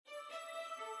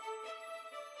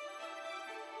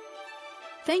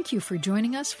Thank you for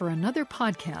joining us for another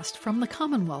podcast from the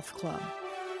Commonwealth Club.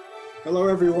 Hello,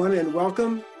 everyone, and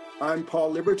welcome. I'm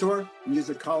Paul Liberatore,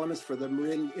 music columnist for the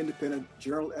Marin Independent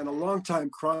Journal and a longtime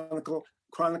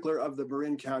chronicler of the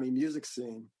Marin County music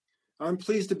scene. I'm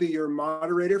pleased to be your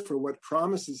moderator for what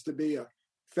promises to be a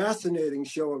fascinating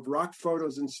show of rock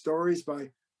photos and stories by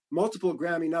multiple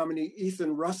Grammy nominee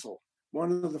Ethan Russell,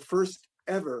 one of the first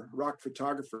ever rock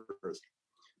photographers.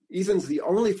 Ethan's the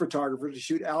only photographer to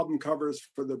shoot album covers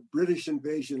for the British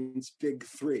Invasion's Big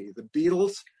Three, the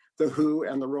Beatles, The Who,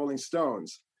 and the Rolling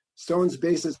Stones. Stones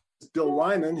bassist Bill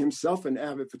Wyman, himself an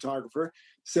avid photographer,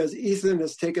 says Ethan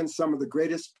has taken some of the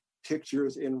greatest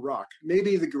pictures in rock,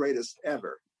 maybe the greatest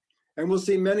ever. And we'll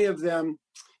see many of them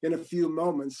in a few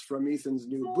moments from Ethan's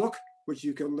new book, which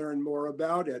you can learn more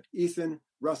about at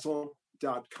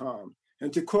ethanrussell.com.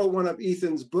 And to quote one of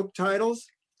Ethan's book titles,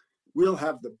 we'll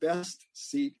have the best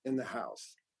seat in the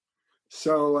house.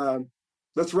 So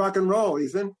let's rock and roll,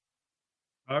 Ethan.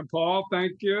 Hi, Paul.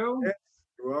 Thank you.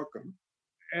 You're welcome.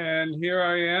 And here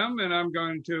I am, and I'm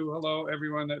going to, hello,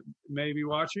 everyone that may be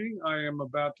watching. I am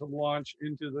about to launch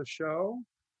into the show.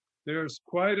 There's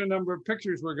quite a number of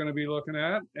pictures we're going to be looking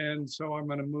at, and so I'm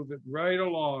going to move it right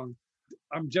along.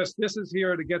 This is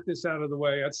here to get this out of the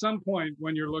way. At some point,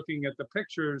 when you're looking at the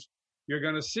pictures, you're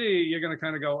going to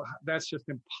kind of go, that's just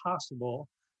impossible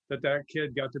that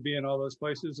kid got to be in all those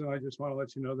places. And I just want to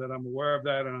let you know that I'm aware of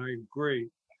that and I agree.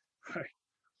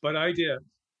 But I did.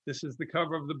 This is the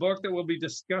cover of the book that we'll be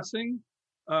discussing.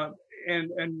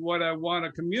 And what I want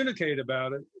to communicate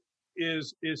about it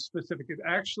is specific. It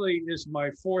actually is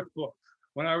my fourth book.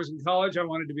 When I was in college, I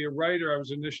wanted to be a writer. I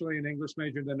was initially an English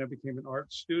major, then I became an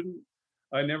art student.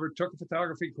 I never took a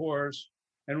photography course.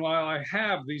 And while I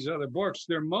have these other books,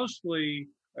 they're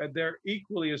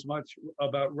equally as much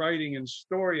about writing and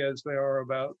story as they are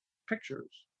about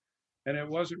pictures. And it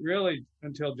wasn't really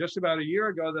until just about a year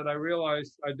ago that I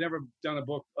realized I'd never done a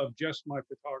book of just my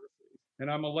photography. And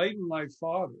I'm a late in life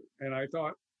father, and I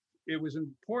thought it was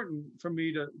important for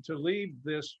me to leave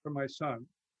this for my son.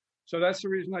 So that's the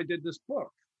reason I did this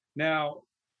book. Now,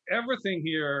 everything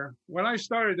here, when I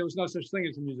started, there was no such thing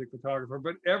as a music photographer,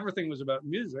 but everything was about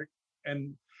music.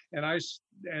 And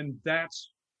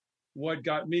that's what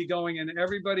got me going. And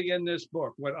everybody in this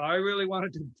book, what I really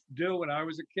wanted to do when I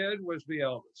was a kid was be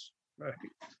Elvis, right?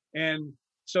 And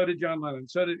so did John Lennon.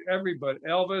 So did everybody.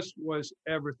 Elvis was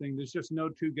everything. There's just no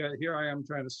two guys. Here I am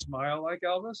trying to smile like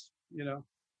Elvis,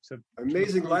 So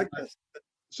amazing likeness.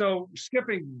 So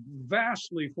skipping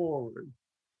vastly forward,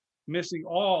 missing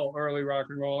all early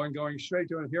rock and roll and going straight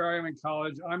to it. Here I am in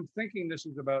college. I'm thinking this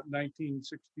is about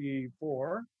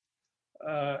 1964.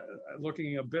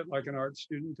 Looking a bit like an art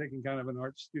student, taking kind of an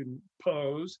art student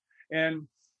pose. And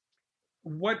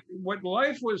what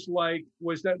life was like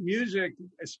was that music,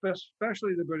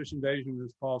 especially the British Invasion,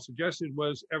 as Paul suggested,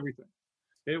 was everything.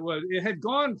 It had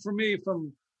gone for me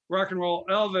from rock and roll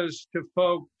Elvis to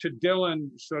folk to Dylan,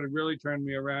 sort of really turned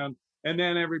me around. And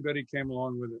then everybody came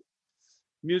along with it.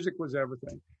 Music was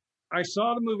everything. I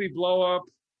saw the movie blow up.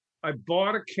 I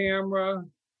bought a camera.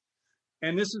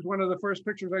 And this is one of the first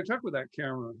pictures I took with that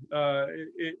camera.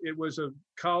 It was a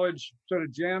college sort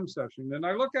of jam session. And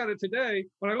I look at it today,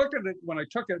 when I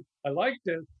took it, I liked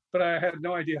it, but I had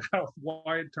no idea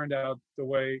why it turned out the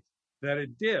way that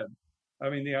it did. I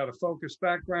mean, the out of focus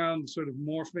background, sort of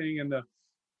morphing and the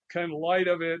kind of light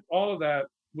of it, all of that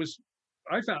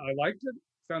I liked it,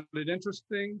 found it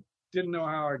interesting, didn't know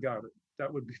how I got it.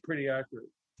 That would be pretty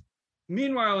accurate.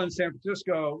 Meanwhile, in San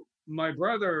Francisco, my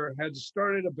brother had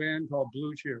started a band called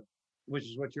Blue Cheer, which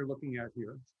is what you're looking at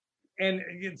here. And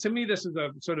to me, this is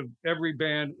a sort of every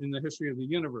band in the history of the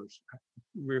universe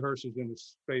rehearses in a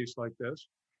space like this.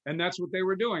 And that's what they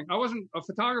were doing. I wasn't a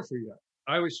photographer yet.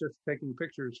 I was just taking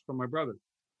pictures for my brother.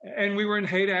 And we were in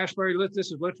Haight-Ashbury.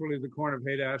 This is literally the corner of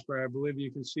Haight-Ashbury. I believe you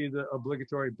can see the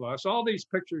obligatory bus. All these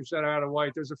pictures that are out of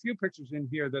white, there's a few pictures in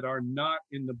here that are not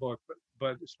in the book,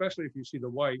 but especially if you see the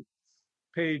white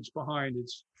page behind,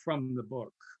 it's from the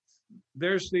book.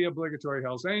 There's the obligatory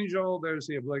Hells Angel. There's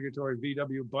the obligatory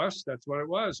VW bus. That's what it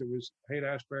was. It was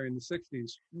Haight-Ashbury in the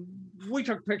 60s. We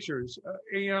took pictures,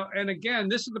 and again,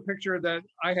 this is the picture that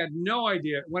I had no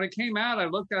idea. When it came out, I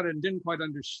looked at it and didn't quite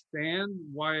understand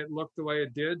why it looked the way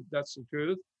it did. That's the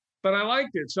truth. But I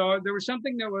liked it. So there was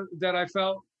something that I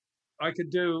felt I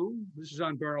could do. This is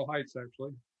on Bernal Heights,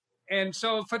 actually. And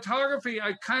so photography,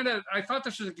 I thought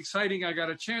this was exciting. I got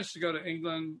a chance to go to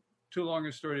England, too long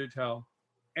a story to tell.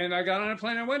 And I got on a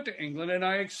plane and went to England, and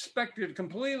I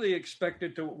completely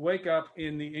expected to wake up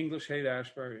in the English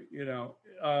Haight-Ashbury,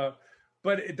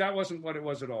 but that wasn't what it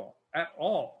was at all.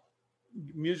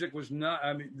 music was not,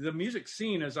 I mean, the music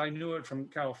scene as I knew it from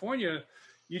California,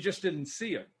 you just didn't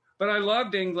see it. But I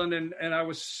loved England, and I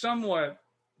was somewhat,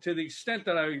 to the extent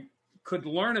that I could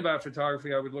learn about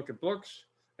photography, I would look at books.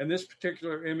 And this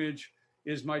particular image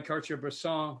is my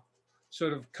Cartier-Bresson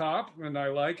sort of cop, and I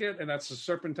like it. And that's the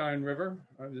Serpentine River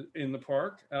in the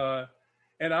park.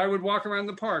 And I would walk around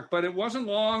the park, but it wasn't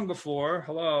long before,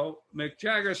 Mick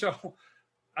Jagger. So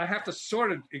I have to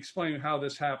sort of explain how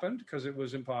this happened because it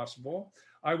was impossible.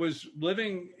 I was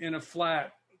living in a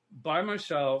flat by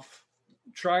myself,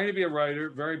 trying to be a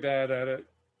writer, very bad at it.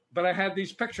 But I had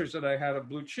these pictures that I had of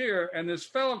Blue Cheer, and this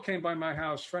fellow came by my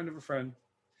house, friend of a friend,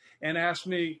 and asked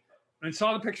me, and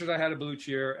saw the pictures I had of Blue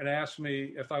Cheer, and asked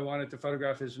me if I wanted to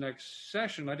photograph his next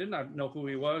session. I did not know who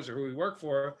he was or who he worked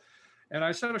for. And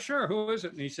I said, oh, sure, who is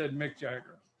it? And he said, Mick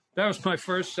Jagger. That was my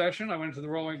first session. I went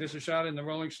to this is shot in the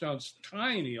Rolling Stones'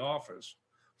 tiny office,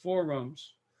 4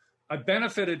 rooms. I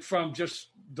benefited from just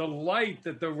the light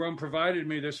that the room provided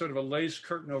me. There's sort of a lace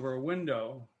curtain over a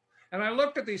window. And I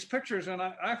looked at these pictures, and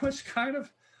I thought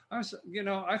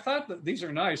that these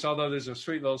are nice, although there's a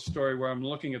sweet little story where I'm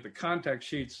looking at the contact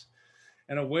sheets,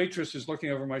 and a waitress is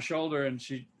looking over my shoulder, and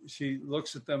she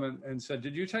looks at them and said,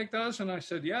 did you take those? And I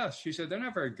said, yes. She said, they're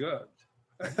not very good.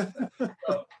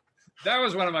 So that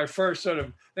was one of my first sort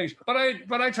of things. But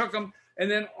I took them,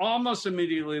 and then almost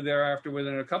immediately thereafter,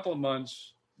 within a couple of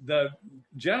months, the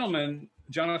gentleman,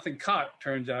 Jonathan Cott,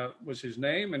 turns out was his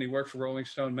name, and he worked for Rolling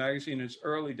Stone magazine in his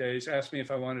early days, asked me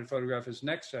if I wanted to photograph his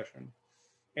next session.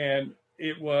 And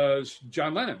it was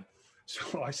John Lennon.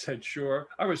 So I said, sure.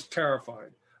 I was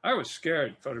terrified. I was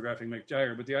scared photographing Mick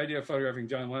Jagger, but the idea of photographing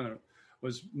John Lennon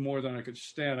was more than I could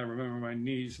stand. I remember my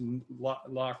knees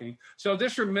locking. So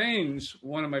this remains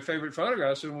one of my favorite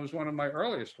photographs, and was one of my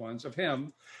earliest ones of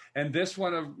him. And this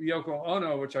one of Yoko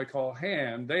Ono, which I call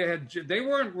Hand, they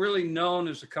weren't really known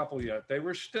as a couple yet. They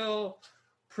were still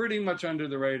pretty much under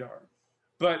the radar.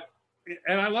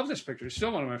 And I love this picture. It's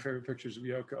still one of my favorite pictures of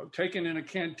Yoko, taken in a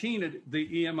canteen at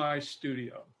the EMI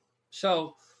studio.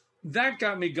 So that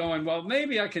got me going, well,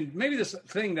 maybe this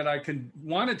thing that I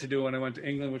wanted to do when I went to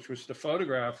England, which was to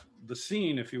photograph the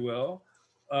scene, if you will,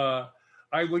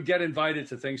 I would get invited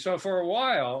to things. So for a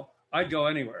while, I'd go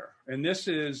anywhere. And this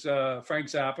is Frank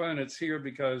Zappa, and it's here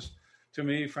because, to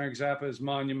me, Frank Zappa is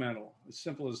monumental. As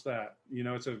simple as that. You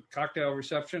know, it's a cocktail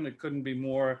reception. It couldn't be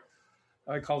more,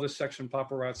 I call this section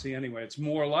paparazzi anyway. It's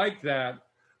more like that.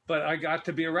 But I got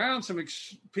to be around some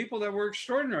people that were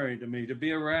extraordinary to me, to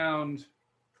be around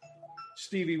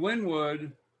Stevie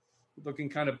Winwood, looking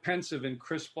kind of pensive in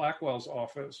Chris Blackwell's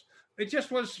office. It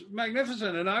just was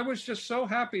magnificent. And I was just so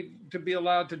happy to be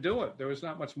allowed to do it. There was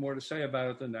not much more to say about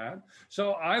it than that.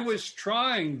 So I was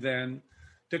trying then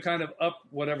to kind of up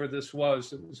whatever this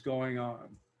was that was going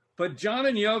on. But John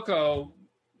and Yoko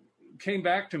came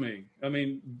back to me. I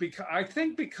mean,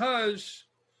 because,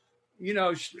 you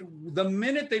know, the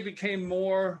minute they became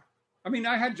more, I mean,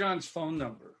 I had John's phone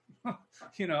number,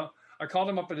 you know, I called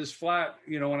him up at his flat,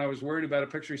 you know, when I was worried about a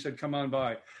picture. He said, come on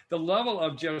by. The level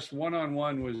of just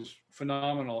one-on-one was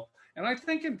phenomenal. And I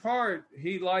think in part,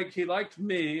 he liked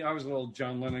me. I was a little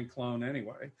John Lennon clone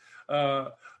anyway.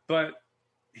 But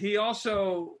he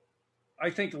also, I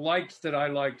think, liked that I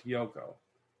liked Yoko,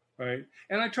 right?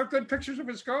 And I took good pictures of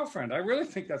his girlfriend. I really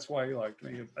think that's why he liked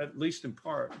me, at least in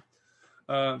part.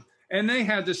 And they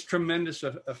had this tremendous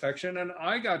affection. And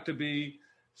I got to be,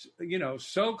 you know,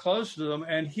 so close to them.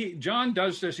 And John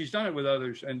does this, he's done it with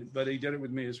others, but he did it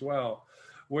with me as well,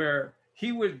 where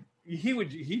you'd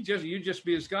just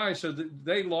be his guy. So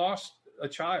they lost a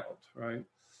child, right?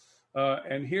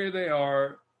 And here they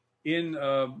are in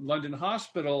London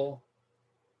hospital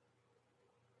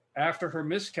after her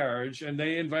miscarriage, and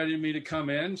they invited me to come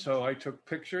in. So I took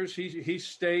pictures. He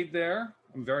stayed there.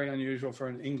 I'm very unusual for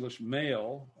an English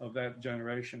male of that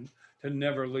generation to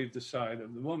never leave the side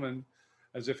of the woman,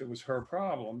 as if it was her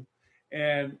problem.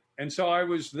 And so I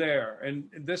was there. And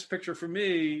this picture for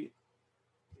me,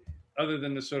 other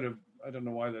than the sort of, I don't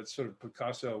know why that's sort of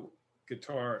Picasso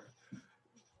guitar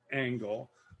angle,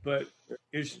 but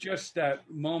it's just that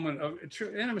moment of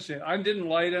intimacy. I didn't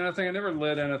light anything. I never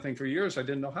lit anything for years. I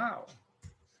didn't know how.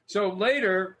 So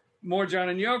later, more John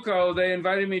and Yoko, they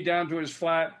invited me down to his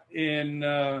flat in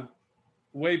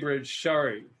Weybridge,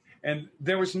 Surrey. And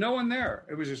there was no one there.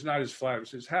 It was just not his flat. It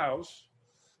was his house.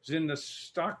 It was in the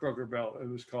Stockbroker Belt, it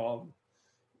was called.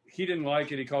 He didn't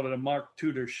like it. He called it a Mark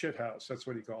Tudor shithouse. That's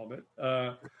what he called it.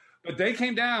 But they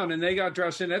came down and they got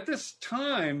dressed in. At this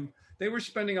time, they were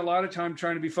spending a lot of time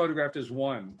trying to be photographed as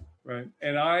one, right?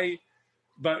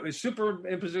 But with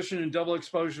superimposition and double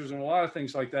exposures and a lot of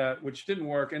things like that, which didn't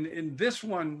work. And in this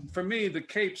one, for me, the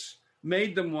capes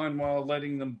made them one while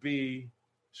letting them be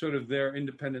sort of their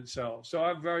independent selves. So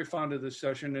I'm very fond of this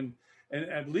session, and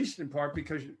at least in part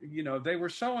because, you know, they were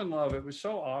so in love. It was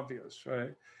so obvious,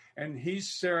 right? And he's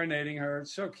serenading her.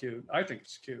 It's so cute. I think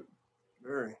it's cute.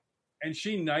 Very. And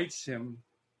she knights him.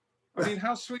 I mean,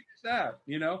 how sweet is that,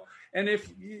 you know? And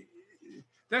if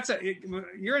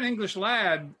you're an English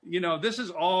lad, you know, this is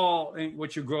all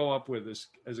what you grow up with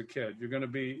as a kid. You're going to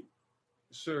be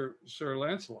Sir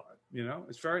Lancelot, you know?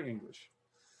 It's very English.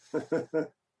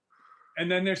 And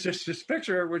then there's just this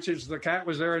picture, which is the cat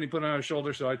was there and he put it on his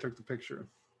shoulder, so I took the picture.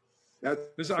 I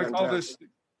call this.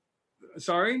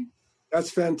 Sorry? That's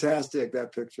fantastic,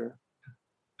 that picture.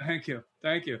 Thank you.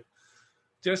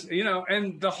 Just, you know,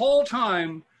 and the whole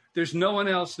time, there's no one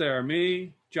else there.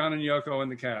 Me, John and Yoko,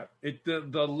 and the cat.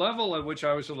 The level at which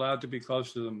I was allowed to be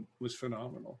close to them was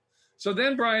phenomenal. So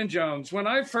then Brian Jones, when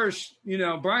I first, you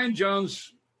know, Brian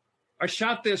Jones, I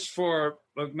shot this for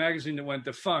a magazine that went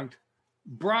defunct.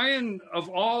 Brian, of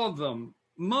all of them,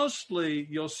 mostly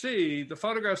you'll see the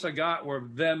photographs I got were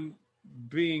them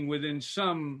being within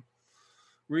some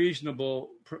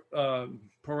reasonable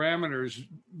parameters,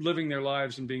 living their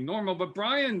lives and being normal. But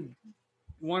Brian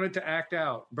wanted to act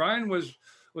out. Brian was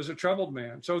a troubled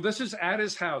man. So this is at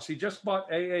his house. He just bought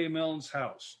A.A. Milne's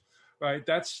house, right?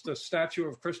 That's the statue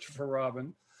of Christopher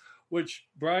Robin, which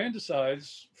Brian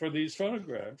decides for these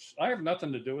photographs. I have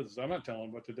nothing to do with this. I'm not telling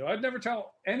him what to do. I'd never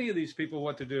tell any of these people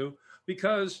what to do,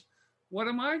 because what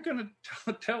am I going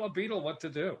to tell a Beatle what to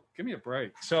do? Give me a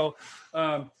break. So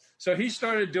he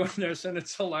started doing this, and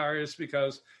it's hilarious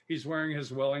because he's wearing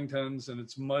his Wellingtons, and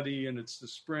it's muddy, and it's the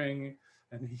spring,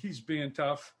 and he's being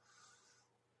tough.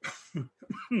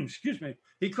 Excuse me.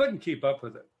 He couldn't keep up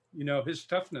with it. You know, his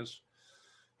toughness.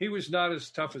 He was not as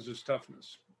tough as his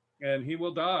toughness. And he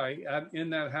will die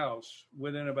in that house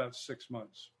within about 6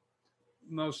 months.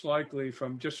 Most likely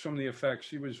from the effects.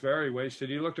 He was very wasted.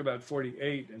 He looked about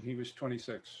 48 and he was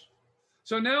 26.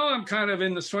 So now I'm kind of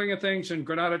in the swing of things, and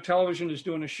Granada Television is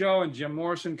doing a show, and Jim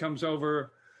Morrison comes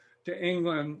over to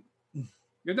England.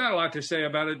 There's not a lot to say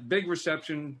about it. Big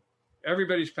reception.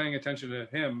 Everybody's paying attention to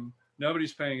him.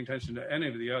 Nobody's paying attention to any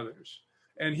of the others.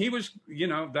 And he was, you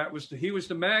know, he was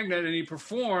the magnet, and he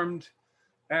performed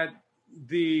at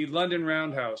the London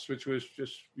Roundhouse, which was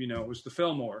just, you know, was the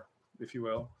Fillmore, if you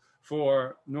will,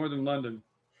 for Northern London.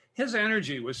 His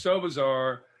energy was so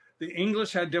bizarre. The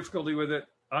English had difficulty with it.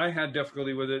 I had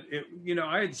difficulty with it. You know,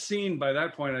 by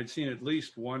that point, I'd seen at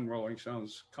least one Rolling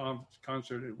Stones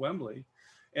concert at Wembley.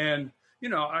 And, you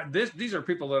know, these are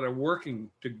people that are working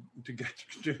to get,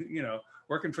 you know,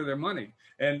 working for their money.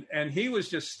 And he was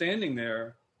just standing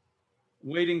there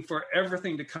waiting for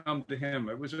everything to come to him.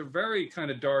 It was a very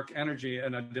kind of dark energy,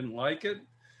 and I didn't like it.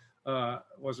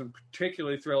 Wasn't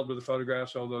particularly thrilled with the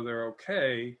photographs, although they're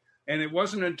okay. And it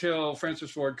wasn't until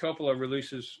Francis Ford Coppola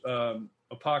releases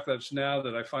Apocalypse Now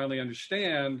that I finally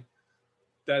understand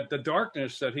that the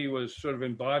darkness that he was sort of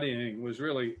embodying was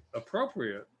really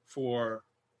appropriate for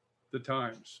the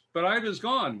times. But I was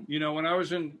gone. You know, when I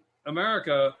was in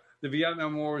America, the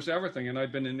Vietnam War was everything, and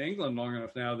I'd been in England long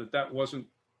enough now that wasn't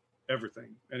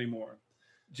everything anymore.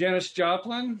 Janis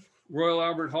Joplin, Royal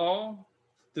Albert Hall.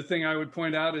 The thing I would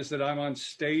point out is that I'm on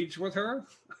stage with her.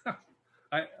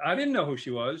 I didn't know who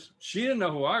she was. She didn't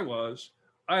know who I was.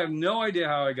 I have no idea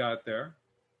how I got there.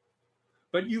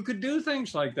 But you could do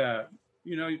things like that.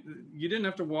 You know, you didn't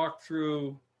have to walk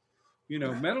through, you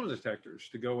know, metal detectors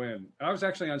to go in. I was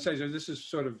actually on stage. This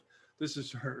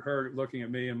is her looking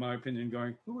at me, in my opinion,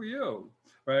 going, "Who are you?"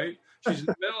 Right? She's in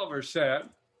the middle of her set,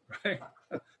 right?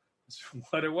 That's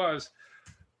what it was.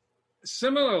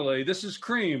 Similarly, this is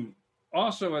Cream,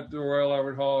 also at the Royal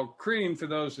Albert Hall. Cream, for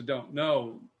those that don't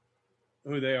know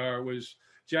who they are, was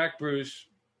Jack Bruce,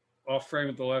 off frame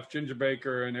at the left, Ginger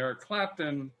Baker, and Eric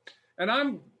Clapton. And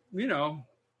I'm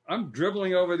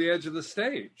dribbling over the edge of the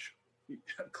stage.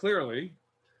 Clearly,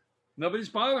 nobody's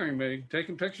bothering me,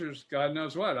 taking pictures, God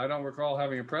knows what. I don't recall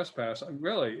having a press pass.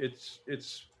 Really,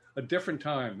 it's a different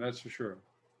time, that's for sure.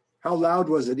 How loud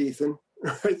was it, Ethan?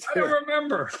 I don't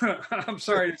remember. I'm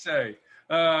sorry to say.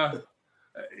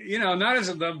 You know, not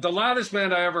as the loudest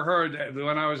band I ever heard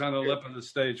when I was on the lip of the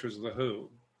stage was The Who.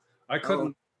 I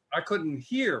couldn't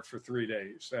hear for 3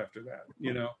 days after that,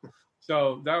 you know.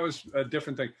 So that was a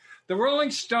different thing. The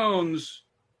Rolling Stones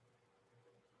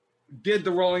did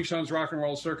the Rolling Stones Rock and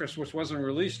Roll Circus, which wasn't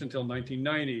released until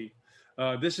 1990.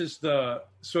 This is the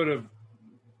sort of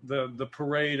the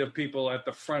parade of people at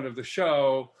the front of the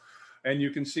show. And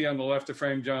you can see on the left of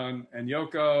frame John and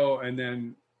Yoko, and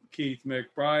then Keith, Mick,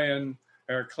 Brian,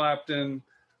 Eric Clapton,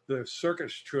 the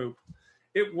circus troupe.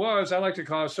 It was, I like to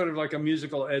call it, sort of like a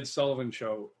musical Ed Sullivan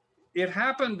show. it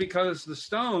happened because the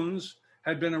Stones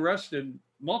had been arrested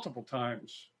multiple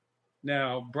times.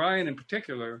 Now, Brian in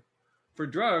particular, for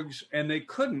drugs, and they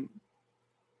couldn't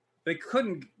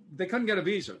get a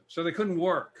visa, so they couldn't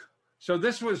work. So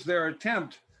this was their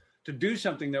attempt to do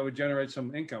something that would generate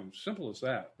some income. Simple as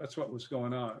that. That's what was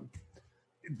going on.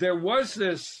 There was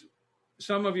this,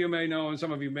 some of you may know and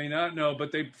some of you may not know,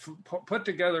 but they put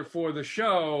together for the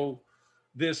show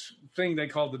this thing they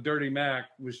called the Dirty Mac,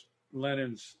 was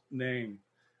Lennon's name.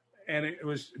 And it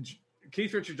was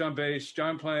Keith Richards on bass,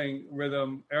 John playing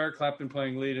rhythm, Eric Clapton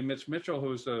playing lead, and Mitch Mitchell, who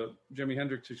was the Jimi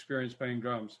Hendrix Experience, playing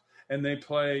drums. And they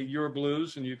play Your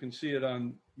Blues, and you can see it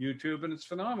on YouTube, and it's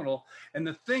phenomenal. And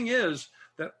the thing is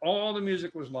that all the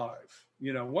music was live.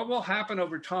 You know, what will happen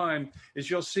over time is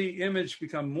you'll see image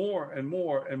become more and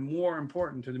more and more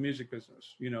important to the music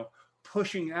business, you know,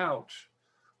 pushing out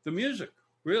the music,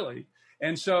 really.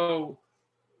 And so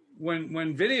when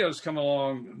videos come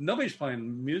along, nobody's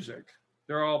playing music.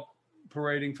 They're all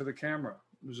parading for the camera.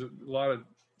 There's a lot of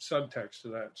subtext to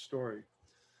that story.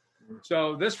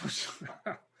 So this was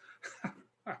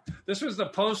this was the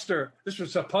poster. This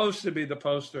was supposed to be the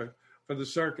poster for the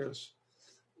circus.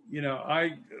 You know,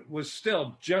 I was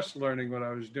still just learning what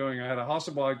I was doing. I had a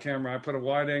Hasselblad camera. I put a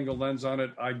wide angle lens on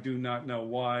it. I do not know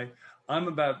why. I'm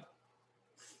about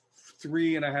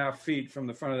 3.5 feet from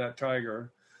the front of that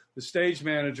tiger. The stage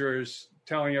manager is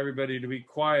telling everybody to be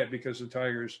quiet because the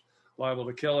tiger's liable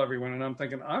to kill everyone. And I'm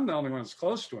thinking, I'm the only one that's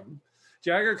close to him.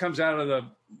 Jagger comes out of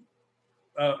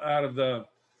the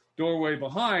doorway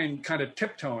behind, kind of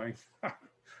tiptoeing.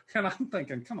 And I'm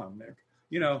thinking, come on, Nick,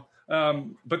 you know,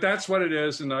 but that's what it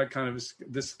is. And I kind of,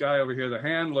 this guy over here, the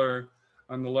handler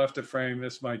on the left of frame,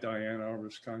 this is my Diane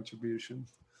Arbus contribution.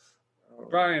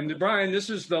 Brian, this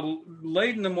is the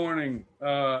late in the morning,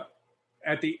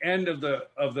 at the end of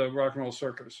the rock and roll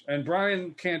circus. And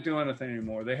Brian can't do anything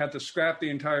anymore. They had to scrap the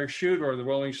entire shoot, or the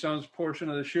Rolling Stones portion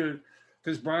of the shoot,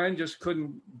 because Brian just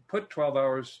couldn't put 12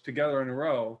 hours together in a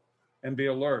row and be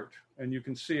alert. And you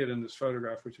can see it in this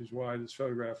photograph, which is why this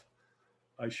photograph,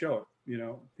 I show it, you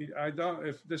know. I don't,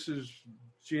 if this is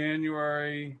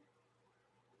January,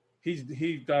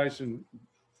 he dies in,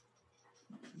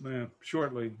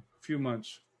 shortly, a few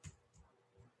months.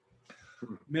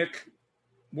 Mick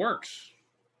works.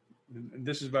 And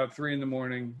this is about 3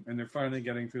 a.m, and they're finally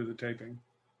getting through the taping.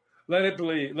 Let it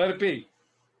be.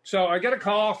 So I get a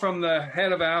call from the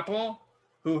head of Apple,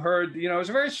 who heard, you know, it's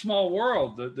a very small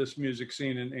world, this music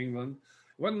scene in England.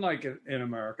 It wasn't like it in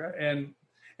America.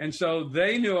 And so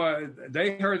they knew,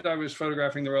 they heard that I was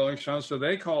photographing the Rolling Stones, so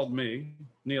they called me,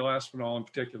 Neil Aspinall in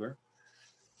particular.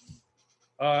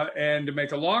 And to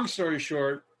make a long story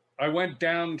short, I went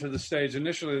down to the stage.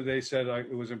 Initially, they said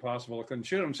it was impossible. I couldn't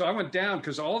shoot them. So I went down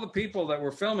because all the people that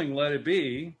were filming Let It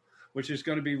Be, which is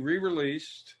going to be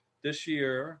re-released this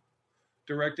year,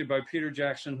 directed by Peter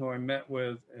Jackson, who I met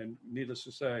with, and needless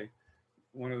to say,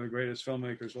 one of the greatest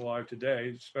filmmakers alive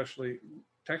today, especially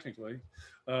technically.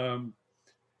 And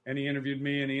he interviewed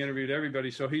me and he interviewed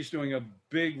everybody. So he's doing a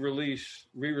big re-release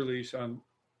on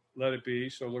Let It Be.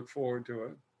 So look forward to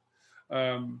it.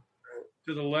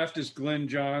 To the left is Glenn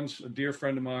Johns, a dear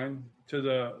friend of mine. To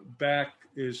the back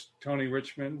is Tony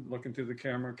Richmond, looking through the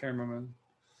cameraman.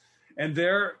 And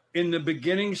they're in the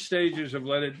beginning stages of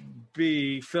Let It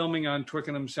Be, filming on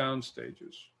Twickenham sound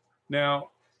stages. Now,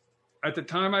 at the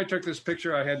time I took this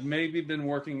picture, I had maybe been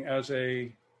working as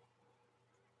a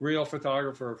real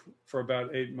photographer for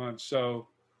about 8 months. So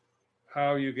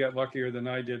how you get luckier than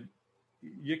I did,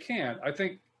 you can't. I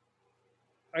think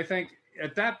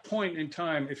at that point in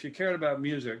time, if you cared about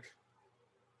music,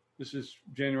 this is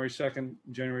January 2nd,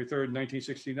 January 3rd,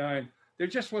 1969, there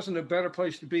just wasn't a better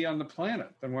place to be on the planet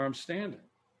than where I'm standing,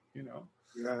 you know?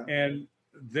 Yeah. And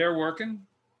they're working.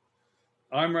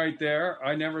 I'm right there.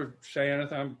 I never say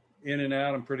anything. I'm in and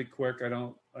out. I'm pretty quick. I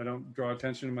don't draw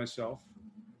attention to myself.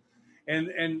 And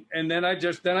then I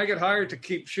get hired to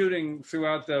keep shooting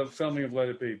throughout the filming of Let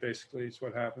It Be. Basically, it's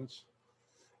what happens.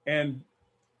 And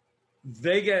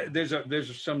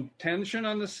there's some tension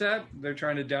on the set. They're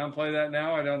trying to downplay that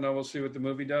now. I don't know. We'll see what the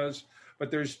movie does. But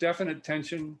there's definite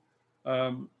tension.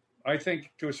 I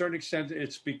think to a certain extent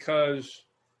it's because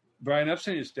Brian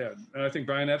Epstein is dead. And I think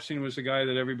Brian Epstein was the guy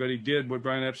that everybody did what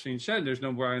Brian Epstein said. There's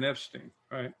no Brian Epstein,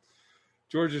 right?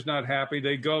 George is not happy.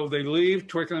 They leave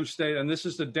Twickenham State, and this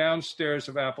is the downstairs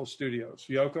of Apple Studios.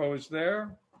 Yoko is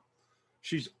there.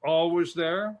 She's always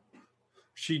there.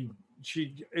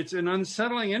 It's an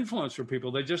unsettling influence for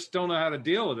people. They just don't know how to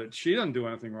deal with it. She doesn't do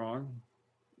anything wrong,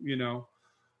 you know.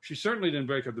 She certainly didn't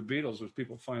break up the Beatles, which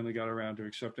people finally got around to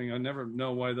accepting. I never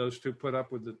know why those two put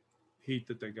up with the heat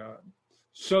that they got.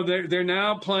 So they're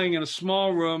now playing in a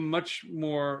small room, much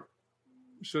more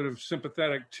sort of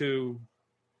sympathetic to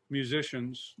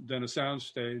musicians than a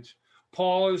soundstage.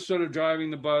 Paul is sort of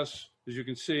driving the bus, as you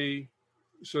can see,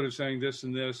 sort of saying this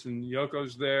and this, and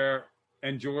Yoko's there,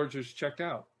 and George is checked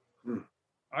out.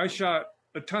 I shot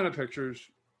a ton of pictures,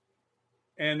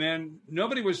 and then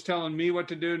nobody was telling me what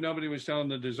to do. Nobody was telling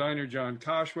the designer, John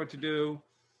Kosh, what to do.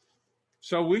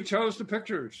 So we chose the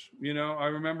pictures. You know, I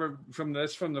remember from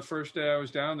the first day I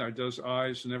was down there, those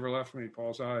eyes never left me,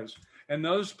 Paul's eyes. And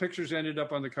those pictures ended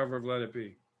up on the cover of Let It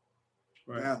Be.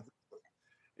 Right. Yeah.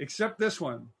 Except this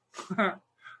one.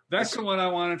 That's the one I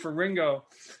wanted for Ringo.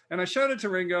 And I showed it to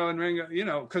Ringo, and Ringo, you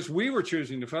know, because we were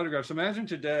choosing the photographs. Imagine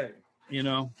today, you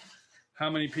know,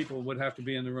 how many people would have to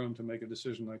be in the room to make a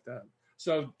decision like that.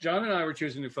 So John and I were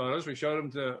choosing the photos. I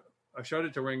showed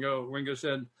it to Ringo. Ringo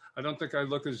said, I don't think I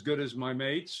look as good as my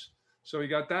mates. So he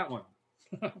got that one.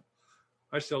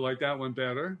 I still like that one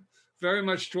better. Very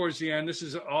much towards the end. This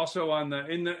is also on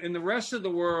in the rest of the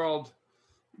world,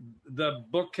 the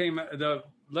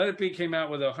Let It Be came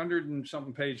out with 100 and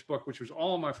something page book, which was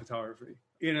all my photography.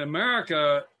 In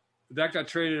America, that got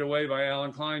traded away by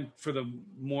Alan Klein for the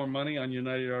more money on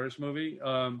United Artists movie.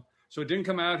 So it didn't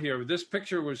come out here. This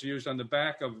picture was used on the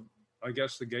back of, I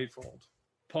guess, the gatefold.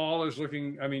 George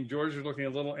is looking a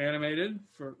little animated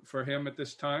for him at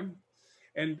this time.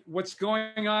 And what's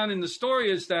going on in the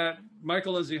story is that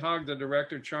Michael Lindsay Hogg, the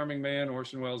director, charming man,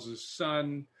 Orson Welles'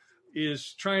 son,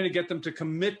 is trying to get them to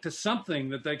commit to something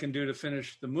that they can do to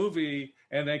finish the movie,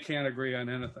 and they can't agree on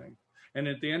anything. And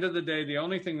at the end of the day, the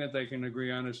only thing that they can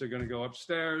agree on is they're going to go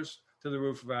upstairs to the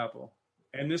roof of Apple.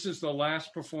 And this is the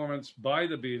last performance by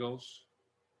the Beatles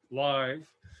live.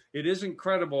 It is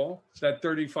incredible that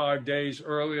 35 days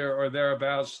earlier or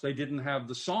thereabouts, they didn't have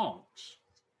the songs,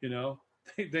 you know,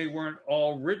 they weren't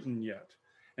all written yet.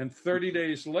 And 30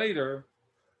 days later,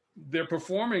 they're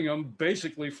performing them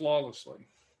basically flawlessly.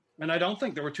 And I don't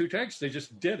think there were two takes. They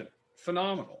just did it.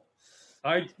 Phenomenal.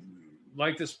 I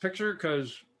like this picture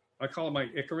because I call it my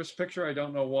Icarus picture. I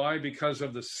don't know why, because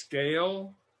of the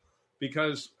scale,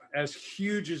 because as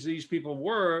huge as these people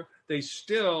were, they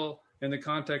still, in the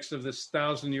context of this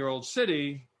 1,000-year-old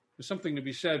city, there's something to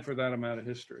be said for that amount of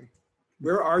history.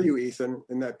 Where are you, Ethan,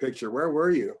 in that picture? Where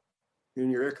were you in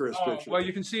your Icarus picture? Well,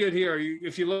 you can see it here.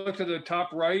 If you look to the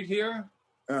top right here,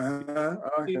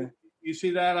 okay. You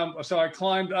see that? So I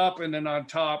climbed up and then on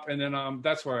top, and then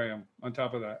that's where I am, on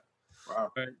top of that.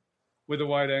 Wow. Right? With a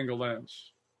wide-angle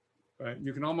lens. Right?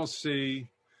 You can almost see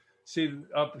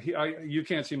up here. You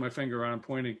can't see my finger when I'm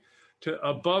pointing. To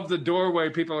above the doorway,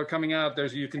 people are coming out.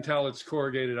 You can tell it's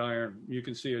corrugated iron. You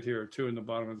can see it here, too, in the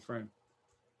bottom of the frame.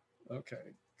 Okay,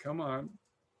 come on.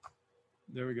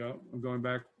 There we go. I'm going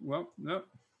back. Well, no.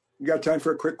 You got time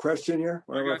for a quick question here?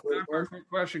 I got time for a quick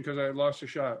question because I lost a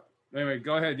shot. Anyway,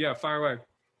 go ahead. Yeah, fire away.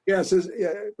 Yeah,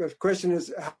 the question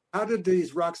is, how did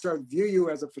these rock stars view you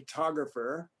as a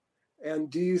photographer? And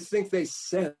do you think they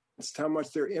sensed how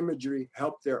much their imagery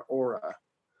helped their aura?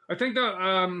 I think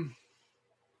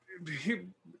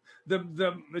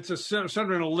it's a sort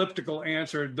of an elliptical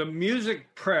answer. The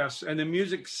music press and the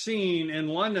music scene in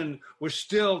London was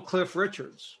still Cliff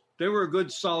Richards. They were a good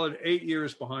solid 8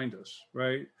 years behind us,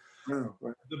 right? Oh,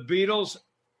 right. The Beatles,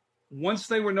 once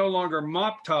they were no longer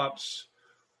mop tops,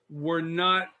 were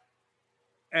not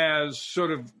as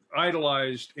sort of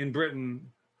idolized in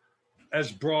Britain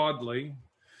as broadly.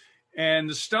 And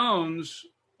the Stones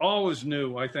always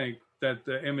knew, I think, that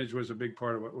the image was a big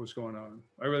part of what was going on.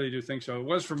 I really do think so. It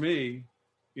was for me,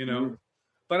 you know. Mm.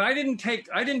 But I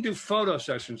didn't do photo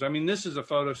sessions. I mean, this is a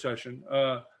photo session,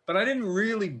 but I didn't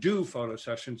really do photo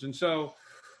sessions. And so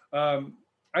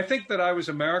I think that I was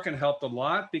American helped a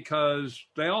lot because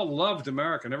they all loved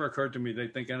America. It never occurred to me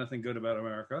they'd think anything good about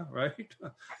America, right?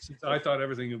 Since I thought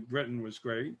everything in Britain was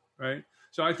great, right?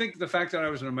 So I think the fact that I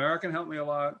was an American helped me a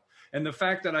lot. And the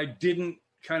fact that I didn't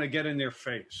kind of get in their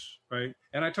face, right?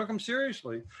 And I took them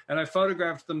seriously. And I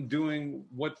photographed them doing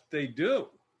what they do,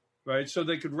 right? So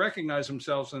they could recognize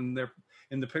themselves in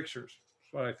the pictures.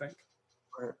 That's what I think.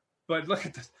 Right. But look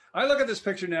at this. I look at this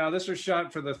picture now. This was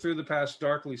shot for the Through the Past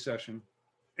Darkly session.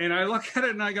 And I look at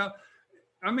it and I go,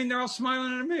 I mean, they're all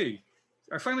smiling at me.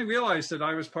 I finally realized that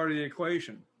I was part of the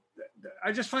equation.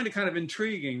 I just find it kind of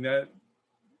intriguing that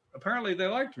apparently they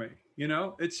liked me. You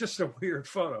know, it's just a weird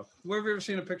photo. Have you ever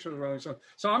seen a picture of the Rolling Stones?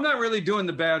 So I'm not really doing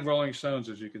the bad Rolling Stones,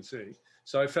 as you can see.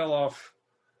 So I fell off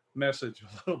message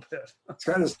a little bit. It's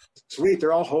kind of sweet.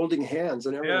 They're all holding hands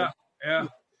and everything. Yeah.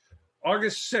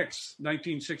 August 6th,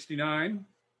 1969.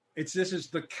 This is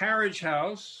the carriage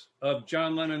house of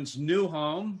John Lennon's new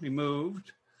home. He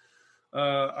moved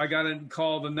I got a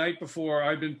call the night before.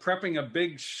 I'd been prepping a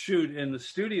big shoot in the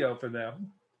studio for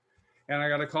them. And I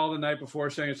got a call the night before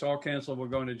saying it's all canceled. We're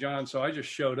going to John. So I just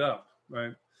showed up,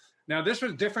 right? Now, this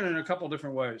was different in a couple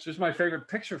different ways. This is my favorite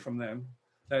picture from them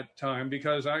that time,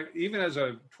 because even as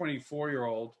a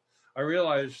 24-year-old, I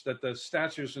realized that the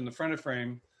statues in the front of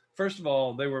frame, first of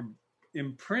all, they were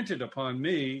imprinted upon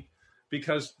me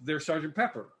because they're Sgt.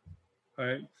 Pepper,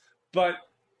 right? But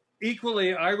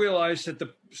equally, I realized that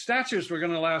the statues were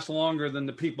going to last longer than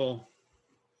the people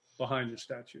behind the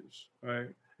statues, right?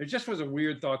 It just was a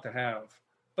weird thought to have.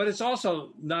 But it's also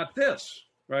not this,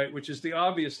 right? Which is the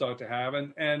obvious thought to have.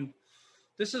 And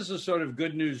this is a sort of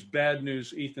good news, bad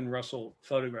news Ethan Russell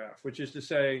photograph, which is to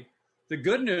say, the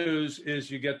good news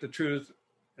is you get the truth,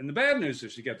 and the bad news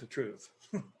is you get the truth,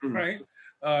 right?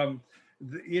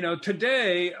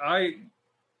 Today,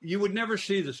 you would never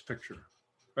see this picture,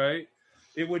 right?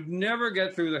 It would never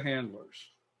get through the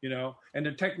handlers, and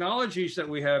the technologies that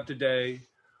we have today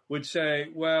would say,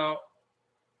 well,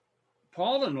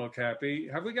 Paul doesn't look happy.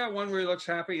 Have we got one where he looks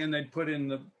happy? And they'd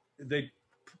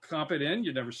comp it in.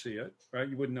 You'd never see it, right?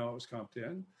 You wouldn't know it was comped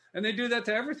in. And they do that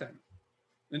to everything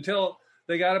until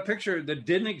they got a picture that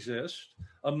didn't exist,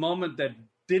 a moment that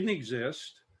didn't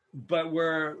exist, but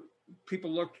where people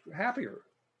looked happier,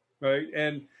 right?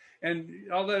 And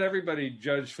I'll let everybody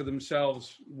judge for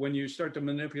themselves. When you start to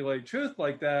manipulate truth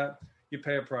like that, you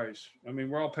pay a price. I mean,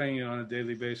 we're all paying it on a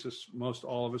daily basis. Most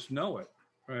all of us know it,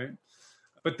 right?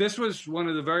 But this was one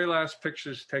of the very last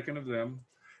pictures taken of them.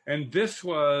 And this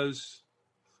was,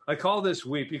 I call this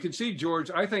Weep. You can see George,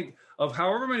 I think of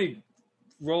however many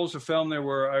rolls of film there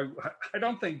were, I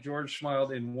don't think George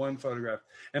smiled in one photograph.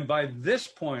 And by this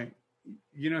point,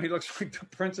 he looks like the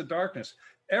Prince of Darkness.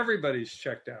 Everybody's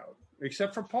checked out,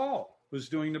 except for Paul, who's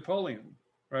doing Napoleon,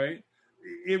 right?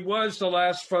 It was the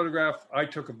last photograph I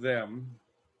took of them.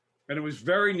 And it was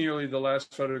very nearly the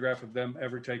last photograph of them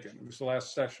ever taken. It was the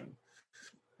last session.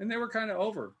 And they were kind of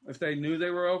over. If they knew they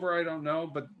were over, I don't know,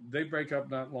 but they break up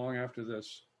not long after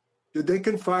this. Did they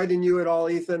confide in you at all,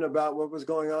 Ethan, about what was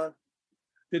going on?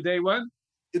 Did they what?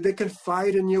 Did they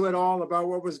confide in you at all about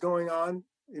what was going on?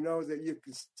 That you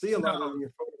can see a lot of in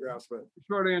your photographs, but the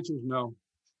short answer is no.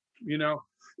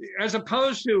 As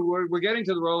opposed to, we're getting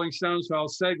to the Rolling Stones, so I'll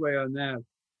segue on that.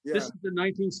 Yeah. This is the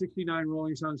 1969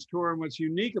 Rolling Stones tour, and what's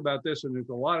unique about this, and there's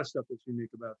a lot of stuff that's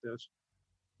unique about this,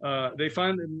 they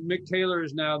find that Mick Taylor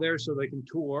is now there so they can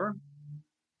tour.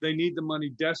 They need the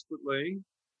money desperately.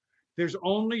 There's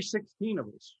only 16 of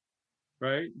us,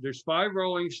 right? There's 5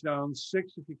 Rolling Stones,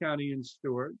 6 if you count Ian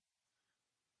Stewart,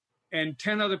 and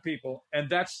 10 other people, and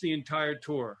that's the entire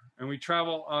tour. And we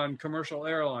travel on commercial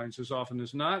airlines as often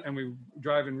as not, and we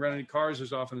drive in rented cars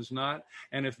as often as not.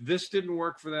 And if this didn't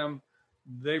work for them,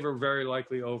 they were very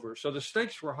likely over. So the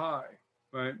stakes were high,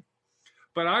 right?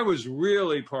 But I was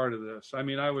really part of this. I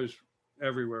mean, I was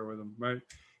everywhere with them, right?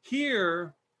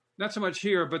 Here, not so much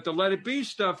here, but the Let It Be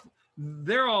stuff,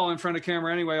 they're all in front of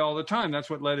camera anyway all the time. That's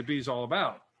what Let It Be is all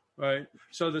about, right?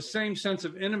 So the same sense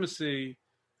of intimacy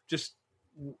just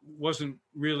wasn't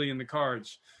really in the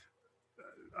cards.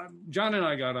 John and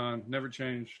I got on, never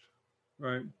changed,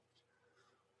 right?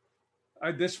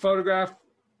 This photograph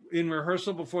in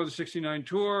rehearsal before the 69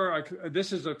 tour,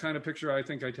 this is the kind of picture I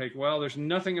think I take well. There's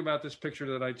nothing about this picture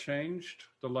that I changed.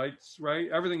 The lights, right?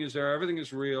 Everything is there. Everything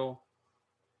is real.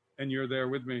 And you're there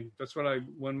with me. That's what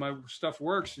when my stuff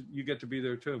works, you get to be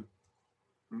there too.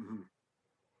 Mm-hmm.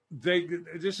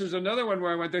 This is another one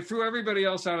where I went, they threw everybody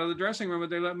else out of the dressing room, but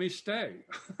they let me stay.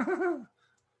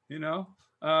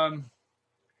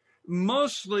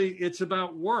 Mostly it's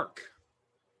about work.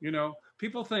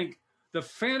 People think the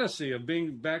fantasy of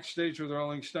being backstage with the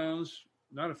Rolling Stones,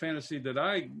 not a fantasy that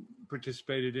I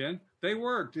participated in. They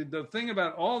worked. The thing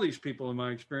about all these people in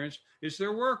my experience is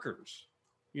they're workers.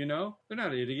 They're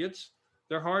not idiots.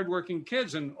 They're hardworking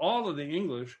kids. And all of the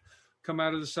English come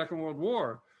out of the Second World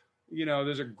War.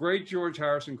 There's a great George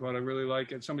Harrison quote. I really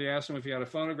like it. Somebody asked him if he had a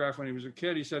phonograph when he was a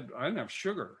kid. He said, I didn't have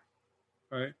sugar,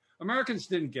 right? Americans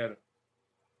didn't get it.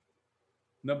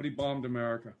 Nobody bombed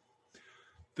America.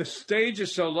 The stage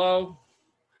is so low.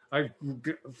 I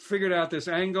figured out this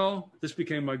angle. This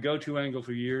became my go-to angle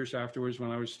for years afterwards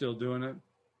when I was still doing it.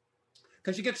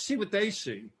 Because you get to see what they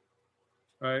see,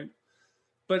 right?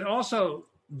 But also,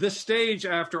 the stage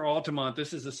after Altamont,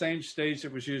 this is the same stage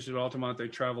that was used at Altamont. They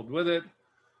traveled with it.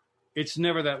 It's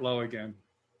never that low again.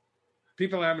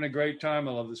 People are having a great time.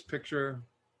 I love this picture.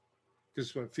 This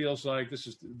is what it feels like.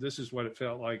 This is what it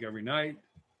felt like every night.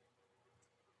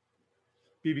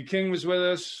 B.B. King was with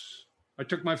us. I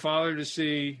took my father to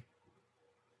see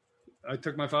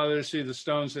the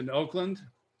Stones in Oakland.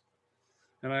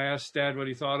 And I asked Dad what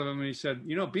he thought of him, and he said,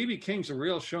 you know, B.B. King's a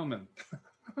real showman.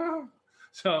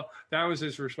 So that was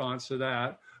his response to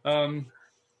that.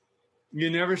 You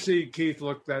never see Keith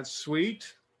look that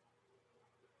sweet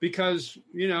because,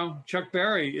 you know, Chuck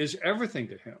Berry is everything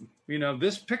to him. You know,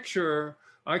 this picture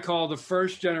I call the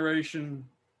first generation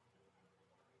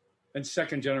and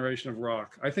second generation of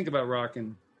rock. I think about rock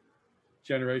in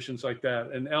generations like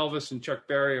that. And Elvis and Chuck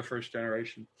Berry are first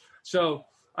generation. So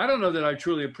I don't know that I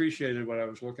truly appreciated what I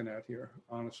was looking at here,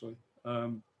 honestly.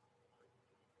 Were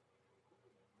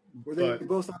they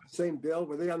both on the same bill?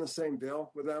 Were they on the same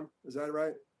bill with them? Is that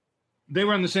right? They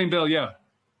were on the same bill, yeah.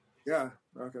 Yeah,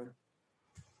 okay.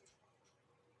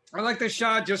 I like this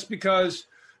shot just because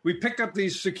we picked up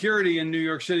these security in New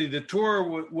York City. The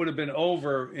tour would have been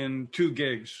over in 2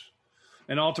 gigs,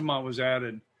 and Altamont was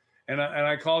added. And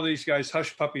I call these guys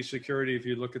hush puppy security if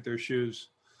you look at their shoes.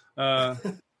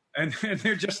 And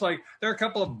they're just like, they're a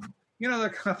couple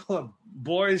of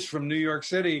boys from New York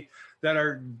City that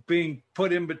are being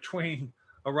put in between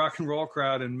a rock and roll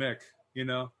crowd and Mick, you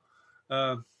know.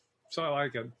 So I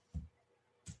like it.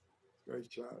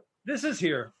 Great shot. This is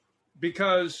here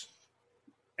because,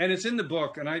 and it's in the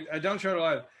book, and I don't show it a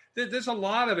lot. There's a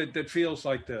lot of it that feels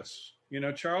like this. You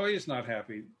know, Charlie is not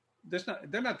happy. This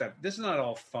is not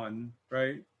all fun,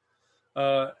 right?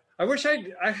 I wish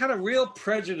I had a real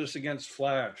prejudice against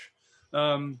Flash.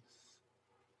 And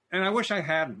I wish I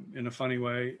hadn't in a funny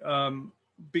way,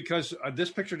 because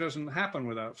this picture doesn't happen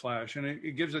without Flash, and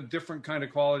it gives a different kind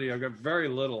of quality. I've got very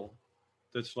little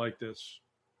that's like this,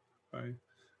 right?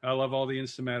 I love all the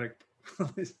Instamatic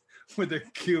with the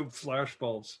cube flash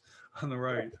bulbs on the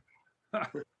right.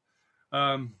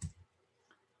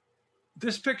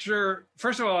 This picture,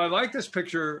 first of all, I like this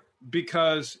picture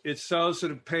because it's so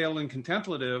sort of pale and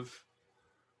contemplative,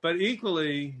 but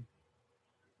equally,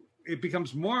 it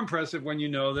becomes more impressive when you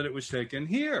know that it was taken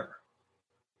here,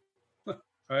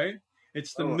 right?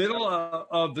 It's the middle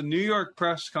of the New York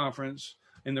press conference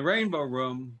in the Rainbow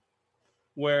Room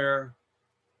where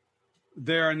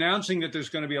they're announcing that there's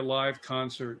going to be a live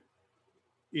concert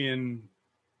in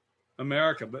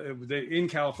America, but in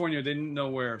California, they didn't know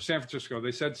where. San Francisco,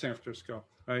 they said San Francisco,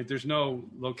 right? There's no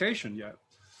location yet.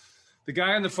 The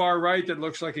guy on the far right that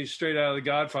looks like he's straight out of The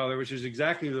Godfather, which is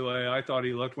exactly the way I thought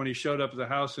he looked when he showed up at the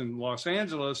house in Los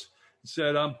Angeles,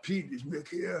 said, "I'm Pete, is Mick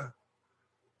here?"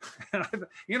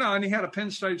 You know, and he had a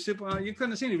pinstripe suit on. You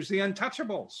couldn't have seen it. It was the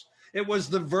Untouchables. It was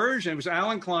the version. It was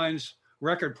Alan Klein's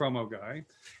record promo guy.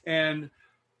 And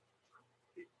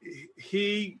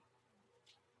he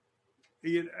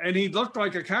looked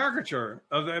like a caricature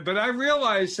of it. But I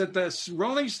realized that the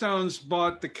Rolling Stones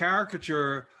bought the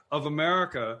caricature of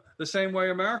America the same way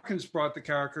Americans brought the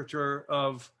caricature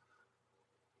of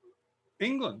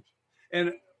England.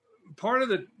 And part of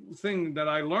the thing that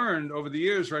I learned over the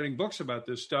years writing books about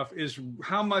this stuff is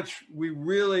how much we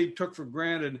really took for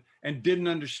granted and didn't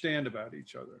understand about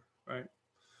each other, right?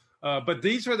 But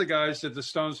these were the guys that the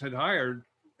Stones had hired,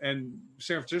 and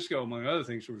San Francisco, among other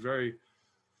things, was very,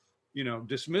 you know,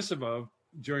 dismissive of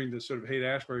during the sort of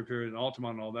Haight-Ashbury period and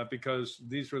Altamont and all that, because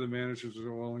these were the managers of the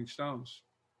Rolling Stones.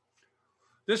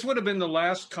 This would have been the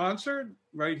last concert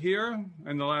right here,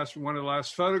 and one of the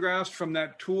last photographs from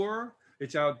that tour.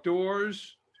 It's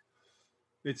outdoors.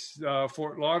 It's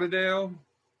Fort Lauderdale.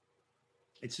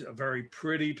 It's a very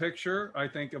pretty picture, I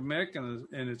think, of Mick,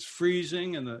 and it's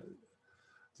freezing, and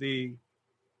the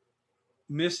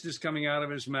mist is coming out of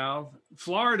his mouth.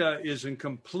 Florida is in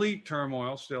complete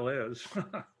turmoil, still is,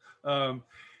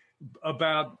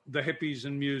 about the hippies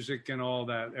and music and all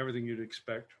that, everything you'd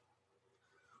expect.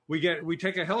 We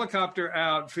take a helicopter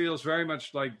out, feels very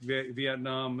much like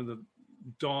Vietnam and the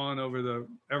dawn over the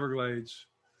Everglades,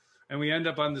 and we end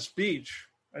up on this beach.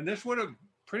 And this would have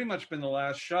pretty much been the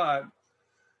last shot,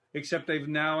 except they've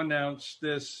now announced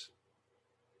this.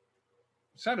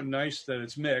 It's sort of nice that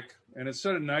it's Mick, and it's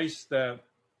sort of nice that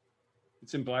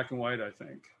it's in black and white, I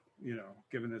think, you know,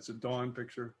 given it's a dawn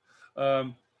picture.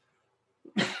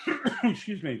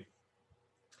 Excuse me.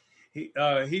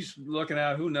 He's looking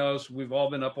out, who knows, we've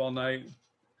all been up all night.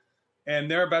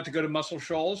 And they're about to go to Muscle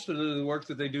Shoals to do the work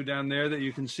that they do down there that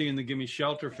you can see in the Gimme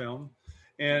Shelter film.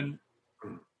 And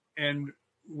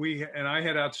I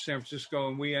head out to San Francisco,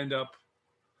 and we end up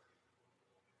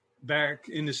back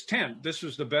in this tent. This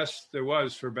was the best there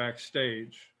was for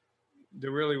backstage.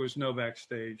 There really was no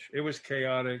backstage. It was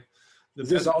chaotic.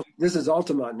 This is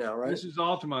Altamont now, right? This is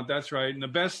Altamont, that's right. And the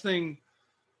best thing,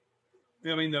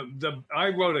 I mean, I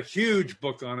wrote a huge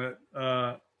book on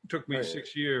it. Took me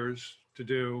 6 years to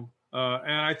do.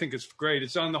 And I think it's great.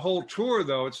 It's on the whole tour,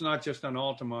 though. It's not just on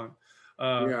Altamont.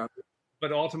 Yeah.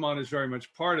 but Altamont is very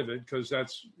much part of it, because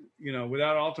that's,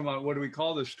 without Altamont, what do we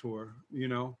call this tour?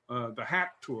 The Hat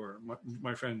Tour,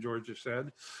 my friend George just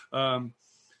said.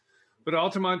 But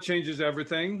Altamont changes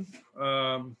everything.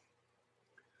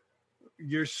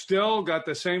 You're still got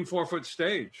the same 4-foot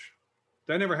stage.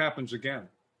 That never happens again,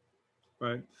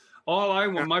 right? All I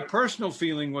want, my personal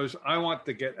feeling was, I want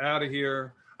to get out of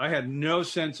here. I had no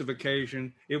sense of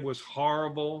occasion. It was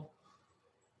horrible.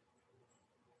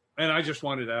 And I just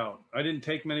wanted out. I didn't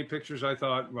take many pictures. I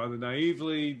thought rather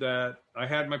naively that I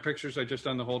had my pictures. I just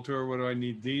done the whole tour. What do I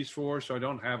need these for? So I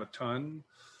don't have a ton.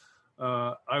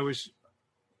 I was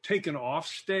taken off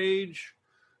stage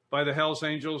by the Hells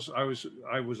Angels.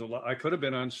 I could have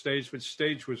been on stage, but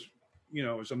stage was, it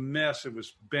was a mess. It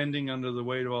was bending under the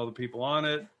weight of all the people on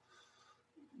it.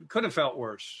 Could have felt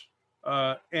worse.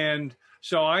 And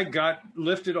so I got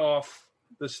lifted off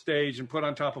the stage and put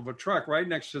on top of a truck right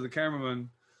next to the cameraman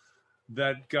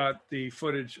that got the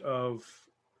footage of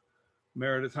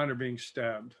Meredith Hunter being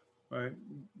stabbed, right?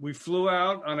 We flew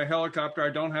out on a helicopter. I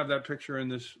don't have that picture in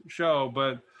this show,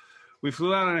 but we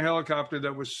flew out on a helicopter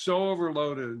that was so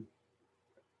overloaded.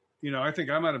 I think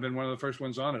I might have been one of the first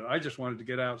ones on it. I just wanted to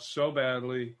get out so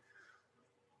badly.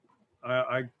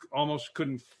 I almost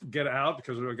couldn't get out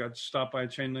because I got stopped by a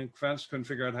chain link fence, couldn't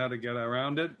figure out how to get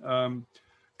around it.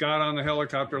 Got on the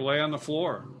helicopter, lay on the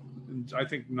floor. And I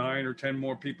think 9 or 10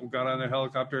 more people got on the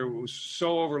helicopter. It was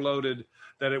so overloaded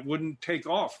that it wouldn't take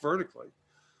off vertically.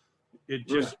 It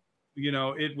just,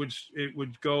 it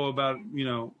would go about,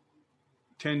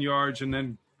 10 yards and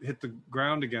then hit the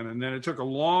ground again. And then it took a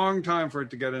long time for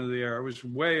it to get into the air. It was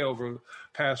way over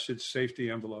past its safety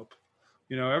envelope.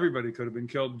 Everybody could have been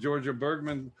killed. Georgia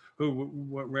Bergman, who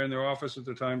ran their office at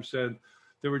the time, said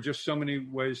there were just so many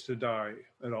ways to die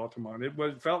at Altamont.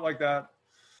 It felt like that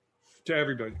to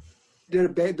everybody.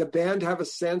 Did the band have a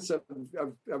sense of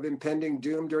impending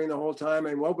doom during the whole time?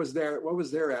 And what was their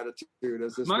attitude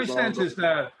as this? My sense is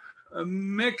that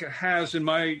Mick has, in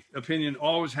my opinion,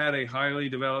 always had a highly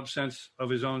developed sense of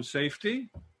his own safety,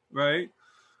 right?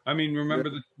 I mean,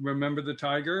 remember the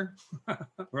tiger,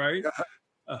 right?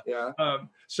 Yeah.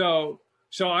 So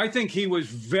I think he was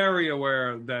very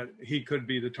aware that he could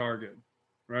be the target,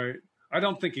 right? I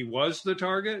don't think he was the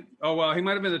target. Oh, well, he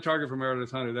might have been the target for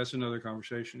Meredith Hunter. That's another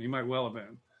conversation. He might well have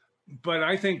been. But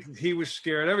I think he was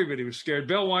scared. Everybody was scared.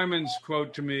 Bill Wyman's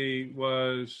quote to me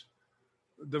was,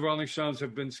 the Rolling Stones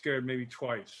have been scared maybe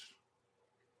twice.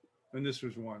 And this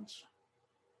was once.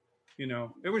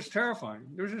 It was terrifying.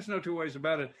 There was just no two ways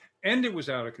about it. And it was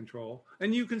out of control.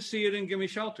 And you can see it in Gimme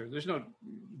Shelter.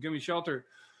 Gimme Shelter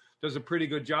does a pretty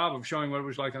good job of showing what it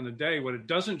was like on the day. What it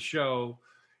doesn't show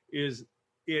is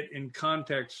it in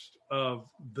context of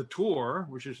the tour,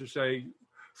 which is to say,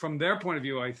 from their point of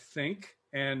view, I think,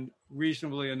 and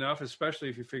reasonably enough, especially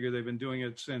if you figure they've been doing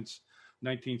it since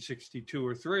 1962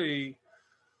 or 3,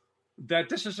 that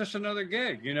this is just another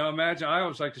gig. Imagine, I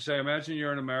always like to say, imagine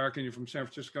you're an American, you're from San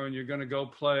Francisco, and you're going to go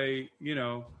play,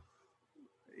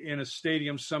 in a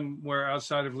stadium somewhere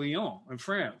outside of Lyon in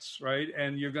France, right?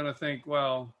 And you're going to think,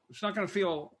 well, it's not going to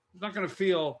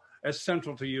feel as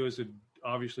central to you as it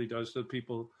obviously does to the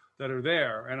people that are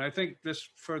there. And I think this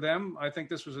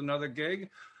was another gig.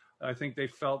 I think they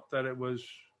felt that it was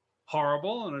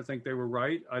horrible, and I think they were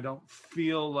right. I think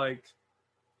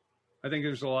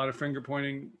there's a lot of finger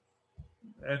pointing,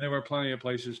 and there were plenty of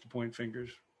places to point fingers.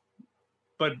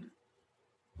 But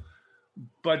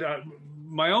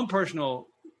my own personal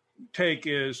take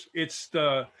is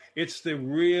I'm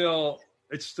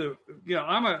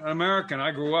an American.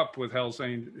 I grew up with Hells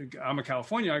Angels. I'm a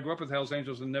Californian. I grew up with Hells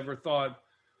Angels and never thought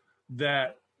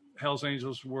that Hells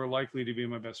Angels were likely to be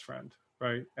my best friend,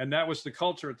 right? And that was the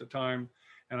culture at the time.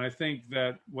 And I think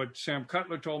that what Sam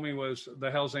Cutler told me was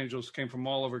the Hells Angels came from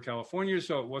all over California,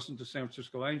 so it wasn't the San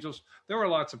Francisco Angels. There were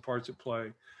lots of parts at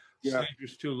play. Yeah. Stage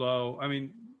was too low.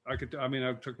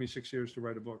 It took me 6 years to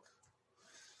write a book.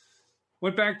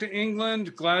 Went back to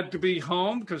England, glad to be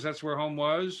home because that's where home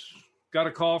was. Got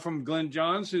a call from Glyn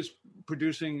Johns, who's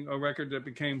producing a record that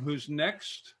became Who's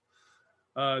Next.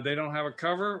 They don't have a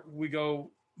cover. We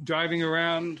go driving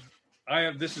around.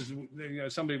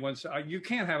 Somebody once said, you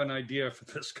can't have an idea for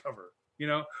this cover.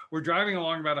 We're driving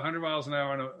along about 100 miles an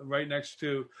hour and right next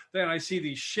to, then I see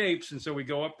these shapes. And so we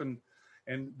go up and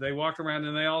they walk around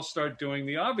and they all start doing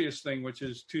the obvious thing, which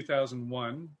is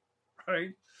 2001,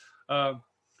 right?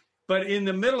 But in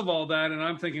the middle of all that, and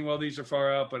I'm thinking, well, these are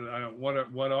far out, but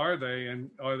what are they? And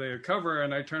are they a cover?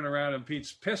 And I turn around and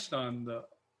Pete's pissed on the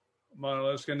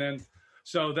Monolith. And then,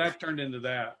 so that turned into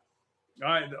that.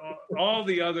 All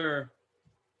the other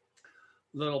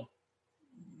little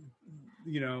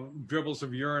dribbles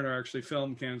of urine are actually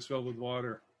film cans filled with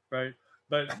water, right?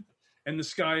 And the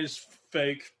sky is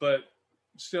fake, but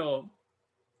still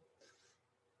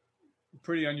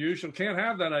pretty unusual. Can't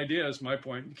have that idea is my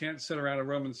point. You can't sit around a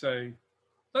room and say,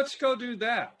 let's go do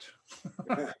that.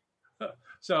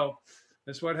 So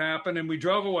that's what happened. And we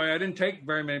drove away. I didn't take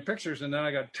very many pictures. And then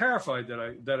I got terrified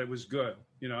that it was good.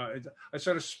 I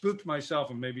sort of spooked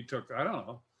myself and maybe took, I don't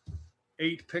know,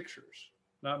 8 pictures,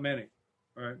 not many.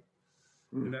 Right.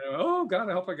 And then, oh God,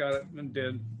 I hope I got it, and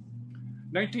did.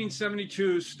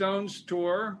 1972 Stones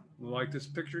tour. I like this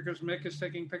picture because Mick is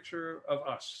taking a picture of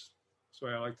us. That's the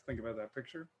way I like to think about that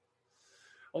picture.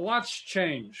 A lot's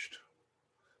changed.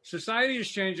 Society is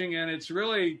changing, and it's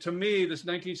really, to me, this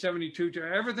 1972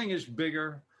 tour, everything is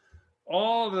bigger.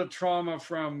 All of the trauma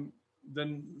from the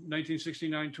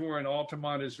 1969 tour in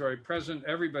Altamont is very present.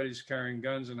 Everybody's carrying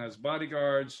guns and has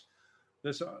bodyguards.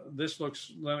 This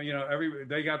looks,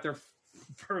 they got their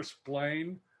first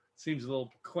plane. Seems a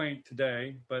little quaint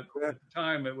today, but at the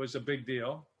time it was a big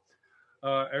deal.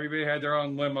 Everybody had their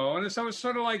own limo, and so it was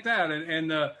sort of like that.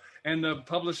 And the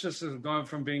publicists have gone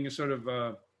from being a sort of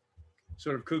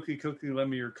kooky, lend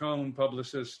me your cone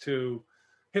publicist to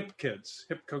hip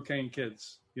cocaine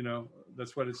kids.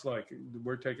 That's what it's like.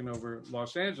 We're taking over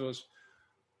Los Angeles.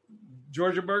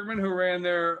 Georgia Bergman, who ran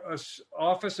their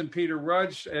office, and Peter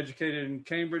Rudge, educated in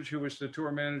Cambridge, who was the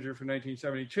tour manager for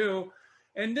 1972.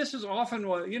 And this is often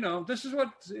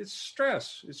it's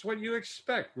stress. It's what you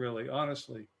expect, really,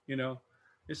 honestly.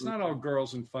 It's not all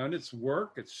girls and fun. It's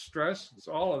work, it's stress, it's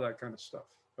all of that kind of stuff,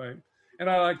 right? And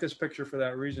I like this picture for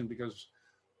that reason, because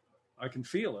I can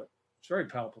feel it. It's very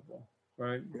palpable,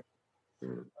 right?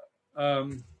 I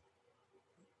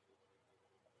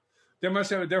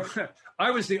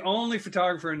was the only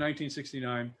photographer in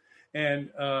 1969, and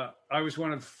I was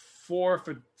one of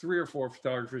 3 or 4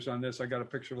 photographers on this. I got a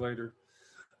picture later.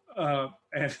 And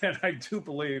I do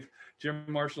believe Jim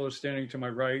Marshall is standing to my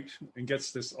right and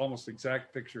gets this almost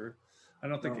exact picture. I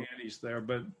don't think Andy's there,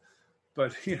 but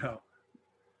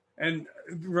and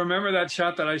remember that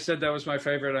shot that I said that was my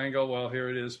favorite angle? Well, here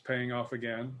it is paying off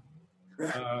again.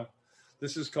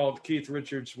 This is called Keith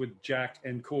Richards with Jack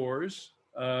and Coors.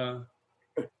 And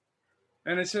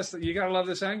it's just, you got to love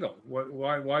this angle.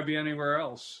 Why be anywhere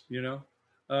else,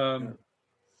 So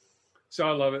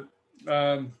I love it.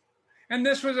 And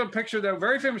this was a picture that was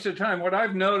very famous at the time. What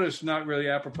I've noticed, not really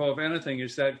apropos of anything,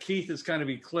 is that Keith has kind of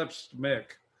eclipsed Mick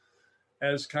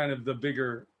as kind of the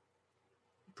bigger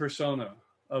persona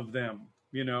of them,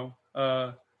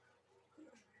 at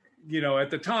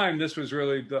the time, this was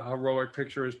really the heroic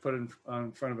picture is put in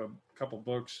front of a couple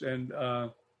books. And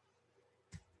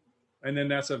then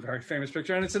that's a very famous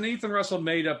picture. And it's an Ethan Russell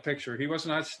made up picture. He was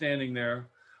not standing there.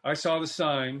 I saw the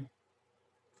sign.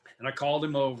 And I called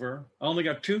him over. I only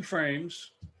got 2 frames,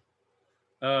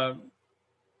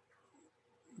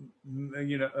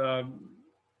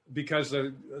 because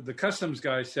the customs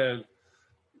guy said,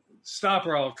 stop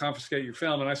or I'll confiscate your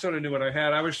film. And I sort of knew what I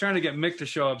had. I was trying to get Mick to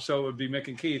show up so it would be Mick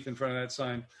and Keith in front of that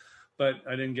sign, but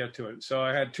I didn't get to it. So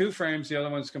I had 2 frames. The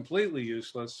other one's completely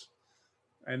useless.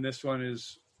 And this one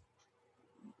is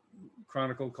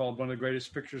chronicled, called one of the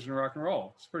greatest pictures in rock and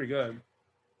roll. It's pretty good.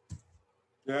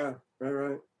 Yeah,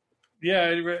 right.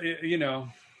 Yeah,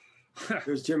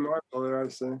 There's Jim Marshall there, I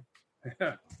say.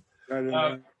 Yeah.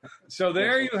 So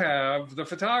there you have the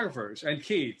photographers and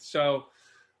Keith. So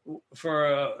for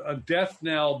a death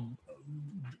knell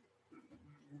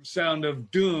sound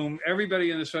of doom, everybody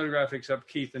in this photograph except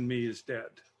Keith and me is dead.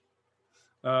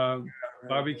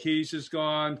 Bobby Keys is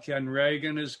gone, Ken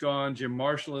Reagan is gone, Jim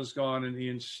Marshall is gone, and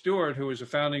Ian Stewart, who was a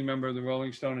founding member of the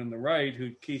Rolling Stone in the right,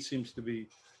 who Keith seems to be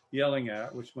yelling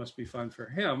at, which must be fun for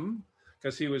him,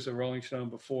 because he was a Rolling Stone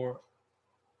before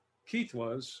Keith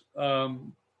was.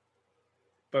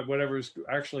 But whatever's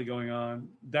actually going on,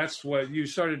 that's what you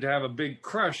started to have a big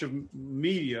crush of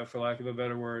media, for lack of a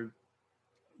better word,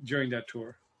 during that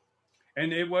tour.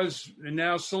 And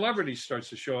now celebrity starts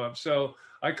to show up. So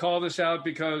I call this out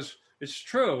because it's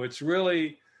true. It's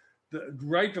really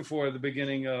right before the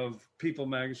beginning of People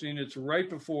magazine. It's right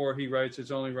before he writes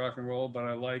It's Only Rock and Roll, But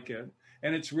I Like It.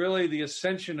 And it's really the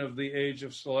ascension of the age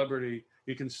of celebrity.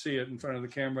 You can see it in front of the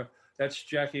camera. That's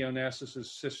Jackie Onassis'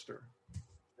 sister.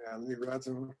 Yeah, Lee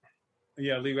Radziwill.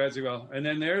 Yeah, Lee Radziwill. And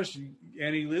then there's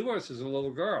Annie Leibovitz as a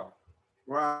little girl.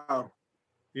 Wow.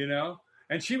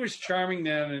 And she was charming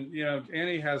then. And,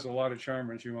 Annie has a lot of charm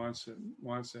when she wants it,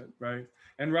 right?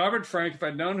 And Robert Frank, if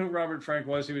I'd known who Robert Frank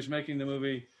was, he was making the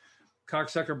movie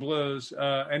Cocksucker Blues.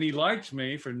 And he liked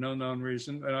me for no known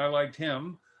reason. And I liked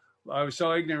him. I was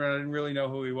so ignorant, I didn't really know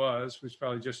who he was, which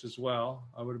probably just as well.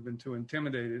 I would have been too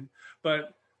intimidated.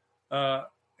 But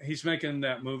he's making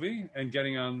that movie and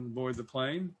getting on board the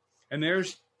plane. And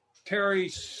there's Terry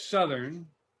Southern,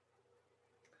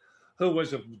 who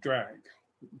was a drag,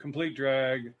 complete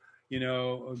drag,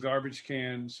 a garbage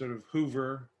can sort of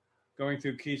Hoover going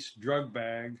through Keith's drug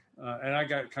bag. And I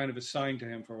got kind of assigned to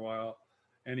him for a while,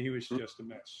 and he was just a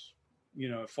mess.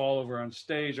 Fall over on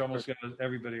stage, almost got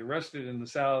everybody arrested in the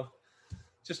South.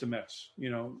 Just a mess,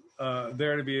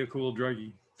 there to be a cool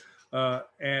druggie.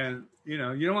 And you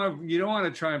don't want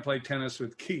to try and play tennis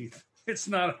with Keith. It's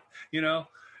not,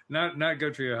 not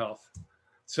good for your health.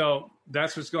 So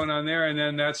that's what's going on there. And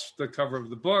then that's the cover of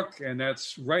the book. And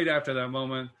that's right after that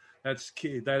moment. That's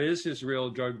Keith. That is his real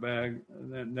drug bag.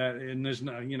 And there's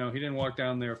not, he didn't walk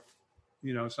down there.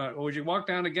 It's not, would you walk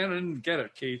down again and get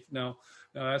it, Keith? No,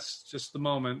 that's just the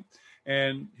moment.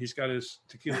 And he's got his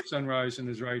tequila sunrise in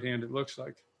his right hand, it looks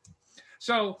like.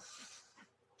 So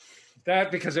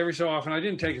that, because every so often I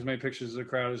didn't take as many pictures of the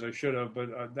crowd as I should have,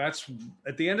 but that's,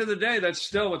 at the end of the day, that's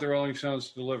still what the Rolling Stones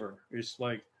deliver. It's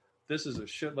like, this is a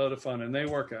shitload of fun, and they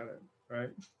work at it, right?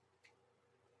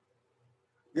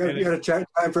 You got to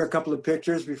time for a couple of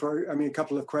pictures a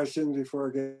couple of questions before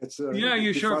it gets. Yeah,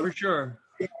 you sure, for sure.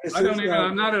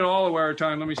 I'm not at all aware of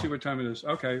time. Let me see what time it is.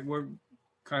 Okay, we're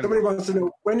kind Somebody wants to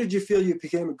know, when did you feel you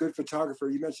became a good photographer?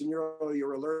 You mentioned earlier you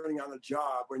were learning on the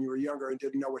job when you were younger and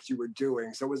didn't know what you were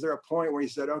doing. So was there a point where you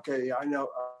said, okay, I know,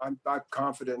 I'm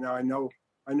confident now. I know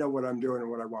what I'm doing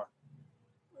and what I want?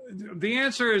 The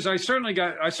answer is I certainly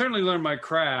learned my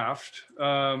craft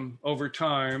over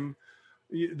time.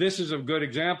 This is a good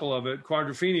example of it,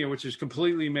 Quadrophenia, which is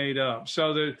completely made up.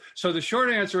 So the short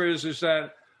answer is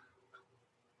that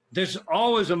there's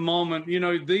always a moment,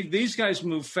 these guys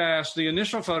move fast. The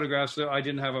initial photographs, I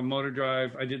didn't have a motor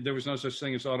drive. There was no such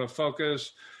thing as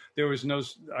autofocus.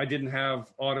 I didn't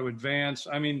have auto advance.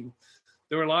 I mean,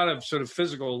 there were a lot of sort of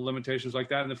physical limitations like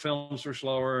that, and the films were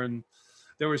slower, and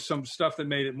there was some stuff that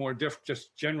made it more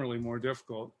just generally more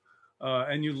difficult.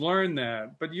 And you learn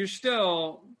that, but you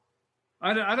still,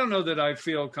 I don't know that I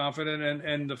feel confident.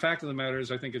 And the fact of the matter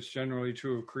is, I think it's generally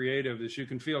true of creative, is you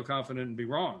can feel confident and be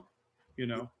wrong,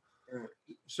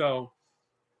 So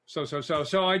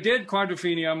I did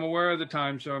Quadrophenia. I'm aware of the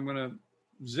time, so I'm going to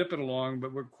zip it along,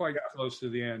 but we're quite close to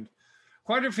the end.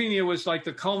 Quadrophenia was like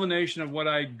the culmination of what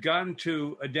I'd gotten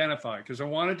to identify, because I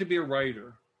wanted to be a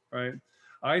writer, right?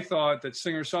 I thought that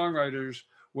singer-songwriters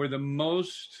were the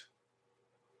most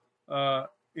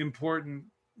important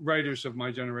writers of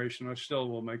my generation. I still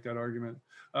will make that argument.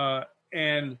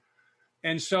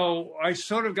 And so I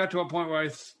sort of got to a point where I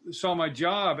saw my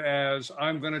job as,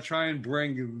 I'm going to try and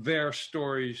bring their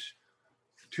stories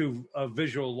to a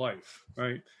visual life,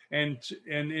 right? And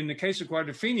in the case of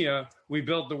Quadrophenia, we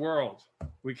built the world.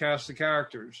 We cast the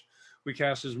characters. We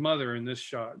cast his mother in this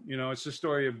shot. It's the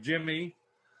story of Jimmy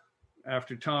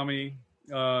after Tommy.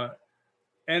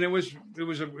 And it was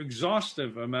an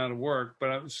exhaustive amount of work, but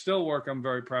it was still work I'm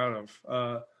very proud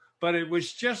of. But it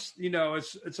was just,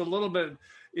 it's a little bit,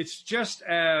 it's just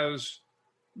as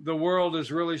the world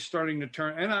is really starting to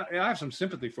turn, and I have some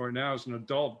sympathy for it now as an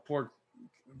adult. Poor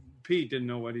Pete didn't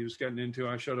know what he was getting into.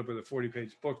 I showed up with a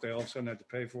 40-page book they all of a sudden had to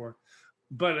pay for.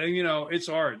 But, it's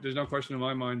art. There's no question in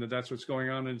my mind that that's what's going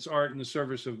on. And it's art in the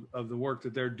service of the work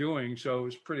that they're doing. So it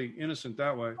was pretty innocent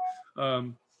that way.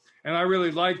 And I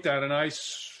really liked that. And I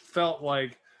felt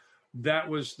like that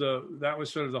was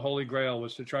sort of the holy grail,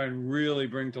 was to try and really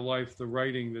bring to life the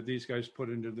writing that these guys put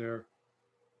into their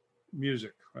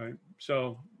music, right?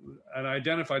 So, and I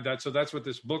identified that. So that's what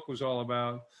this book was all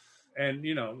about. And,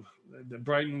 the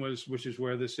Brighton which is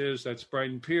where this is, that's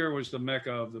Brighton Pier, was the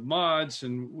mecca of the mods.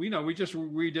 And we just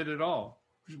redid it all.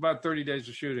 It was about 30 days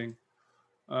of shooting.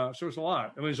 So it was a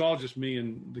lot. It was all just me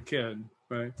and the kid,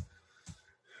 right?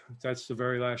 That's the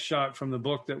very last shot from the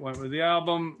book that went with the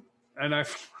album. And the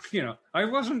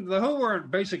Who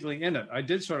weren't basically in it. I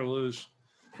did sort of lose.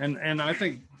 And I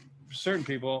think certain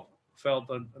people felt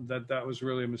that was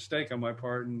really a mistake on my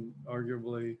part. And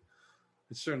arguably,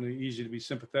 it's certainly easy to be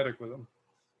sympathetic with them.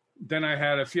 Then I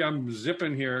had I'm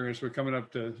zipping here as we're coming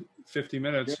up to 50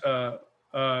 minutes.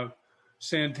 Carlos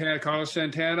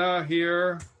Santana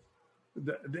here.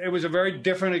 It was a very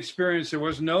different experience. There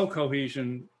was no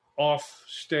cohesion off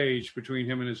stage between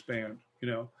him and his band.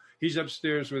 He's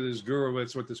upstairs with his guru.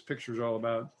 That's what this picture is all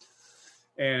about.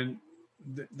 And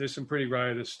there's some pretty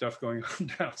riotous stuff going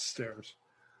on downstairs,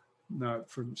 not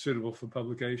suitable for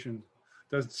publication.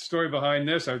 The story behind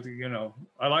this, I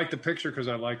like the picture because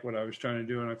I like what I was trying to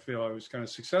do, and I feel I was kind of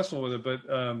successful with it. But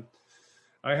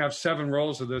I have 7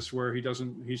 rolls of this where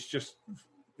he's just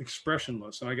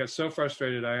expressionless. And I got so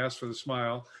frustrated, I asked for the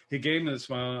smile. He gave me the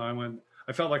smile, and I went,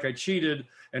 I felt like I cheated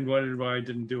and wondered why I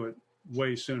didn't do it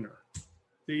way sooner.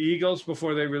 The Eagles,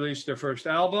 before they released their first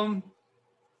album,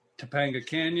 Topanga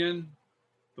Canyon,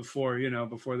 before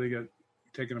they get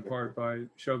taken apart by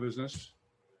show business.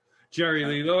 Jerry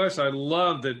Lee Lewis, I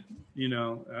love that,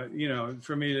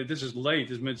 for me, this is late,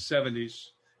 this mid-70s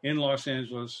in Los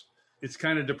Angeles. It's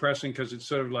kind of depressing because it's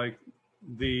sort of like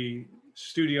the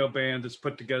studio band that's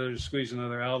put together to squeeze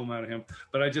another album out of him.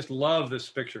 But I just love this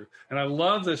picture. And I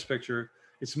love this picture.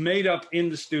 It's made up in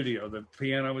the studio. The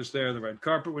piano was there. The red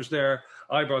carpet was there.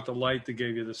 I brought the light that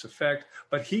gave you this effect.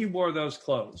 But he wore those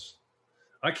clothes.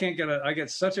 I get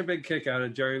such a big kick out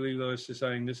of Jerry Lee Lewis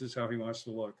deciding this is how he wants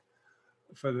to look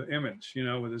for the image,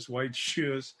 with his white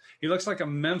shoes. He looks like a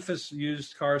Memphis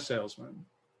used car salesman,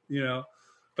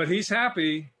 but he's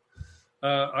happy.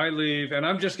 I leave, and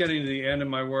I'm just getting to the end of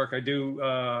my work. I do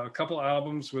a couple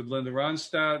albums with Linda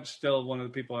Ronstadt, still one of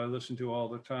the people I listen to all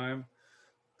the time.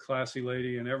 Classy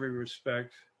lady in every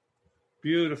respect.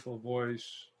 Beautiful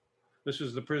voice. This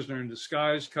is the Prisoner in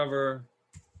Disguise cover.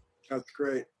 That's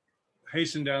great.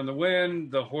 Hasten Down the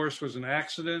Wind. The horse was an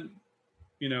accident.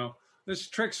 There's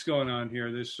tricks going on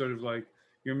here. There's sort of like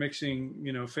you're mixing,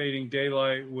 fading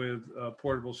daylight with a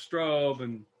portable strobe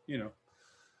and,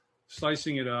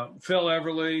 slicing it up. Phil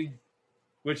Everly,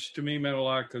 which to me meant a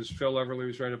lot because Phil Everly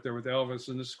was right up there with Elvis,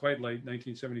 and this is quite late,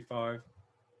 1975.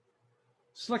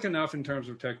 Slick enough in terms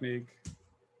of technique.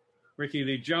 Ricky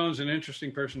Lee Jones, an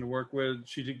interesting person to work with.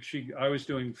 I was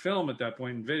doing film at that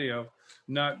point in video,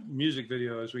 not music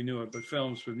video as we knew it, but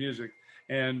films with music.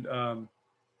 And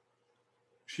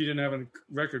she didn't have a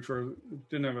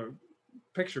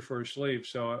picture for her sleeve.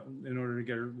 So in order to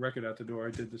get her record out the door,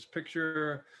 I did this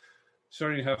picture,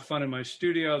 starting to have fun in my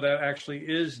studio. That actually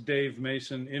is Dave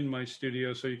Mason in my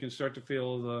studio. So you can start to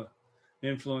feel the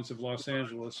influence of Los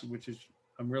Angeles, which is,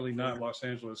 I'm really not Los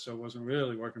Angeles, so it wasn't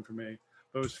really working for me.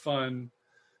 But it was fun.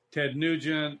 Ted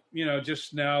Nugent,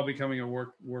 just now becoming a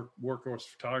workhorse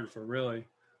photographer, really.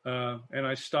 And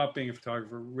I stopped being a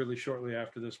photographer really shortly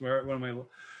after this.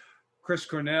 Chris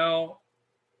Cornell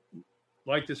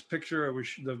liked this picture.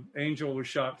 The angel was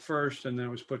shot first, and then it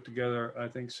was put together, I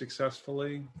think,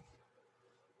 successfully.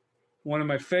 One of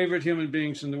my favorite human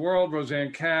beings in the world,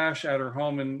 Rosanne Cash, at her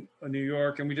home in New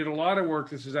York. And we did a lot of work.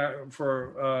 This is for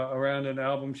around an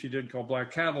album she did called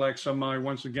Black Cadillac. So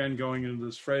once again, going into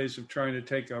this phrase of trying to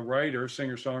take a writer,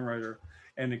 singer-songwriter,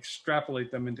 and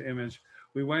extrapolate them into image.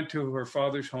 We went to her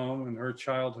father's home and her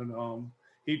childhood home.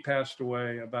 He passed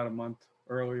away about a month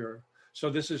earlier. So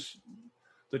this is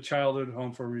the childhood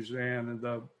home for Rosanne. And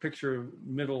the picture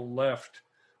middle left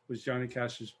was Johnny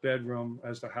Cash's bedroom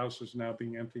as the house was now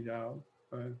being emptied out.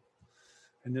 Right?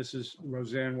 And this is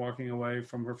Rosanne walking away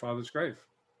from her father's grave.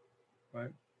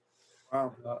 Right?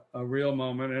 Wow. A real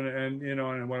moment.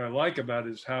 And what I like about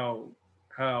it is how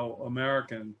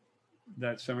American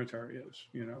that cemetery is,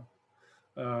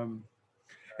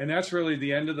 and that's really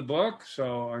the end of the book.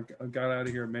 So I got out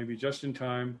of here maybe just in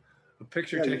time. A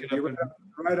picture taken up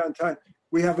right on time.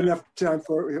 We have enough time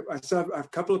for. I have a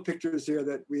couple of pictures here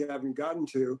that we haven't gotten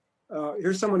to.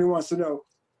 Here's someone who wants to know: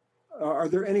 are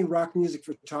there any rock music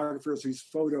photographers whose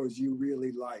photos you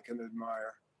really like and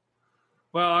admire?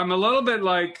 Well, I'm a little bit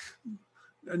like,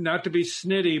 not to be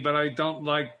snitty, but I don't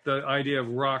like the idea of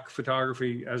rock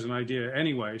photography as an idea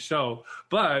anyway. So,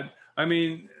 but I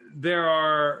mean, there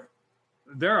are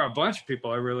a bunch of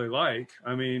people I really like.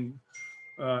 I mean,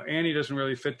 Annie doesn't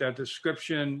really fit that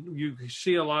description. You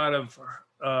see a lot of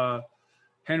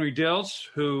Henry Diltz,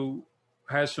 who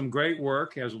has some great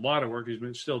work. He has a lot of work. He's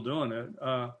been still doing it.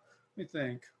 Let me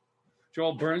think.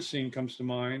 Joel Bernstein comes to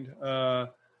mind.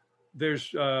 There's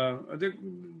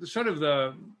sort of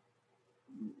the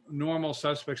normal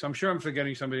suspects. I'm sure I'm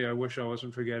forgetting somebody I wish I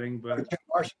wasn't forgetting. But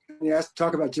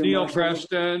talk about Jim Neil Marshall.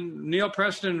 Preston. Neil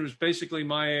Preston was basically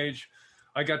my age.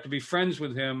 I got to be friends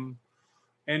with him.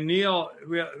 And Neil,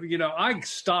 I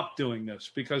stopped doing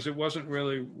this because it wasn't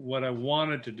really what I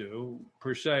wanted to do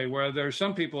per se, where there are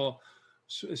some people,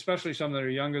 especially some that are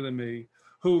younger than me,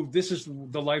 who this is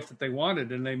the life that they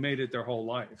wanted and they made it their whole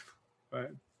life, right?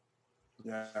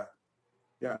 Yeah.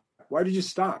 Yeah. Why did you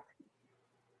stop?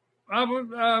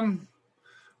 Well,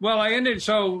 I ended,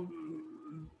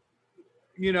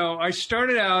 I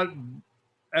started out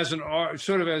as an art,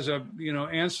 sort of as a,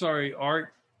 ancillary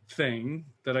art thing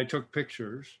that I took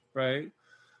pictures, right?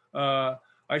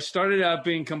 I started out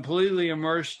being completely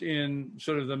immersed in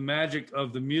sort of the magic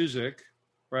of the music,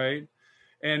 right?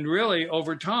 And really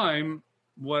over time,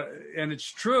 and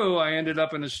it's true, I ended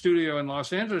up in a studio in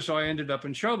Los Angeles, so I ended up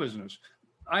in show business.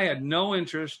 I had no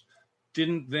interest,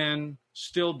 didn't then,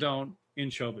 still don't, in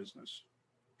show business.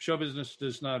 Show business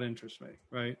does not interest me,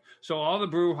 right? So all the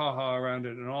brouhaha around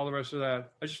it and all the rest of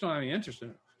that, I just don't have any interest in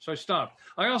it. So I stopped.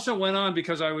 I also went on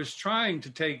because I was trying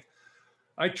to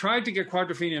I tried to get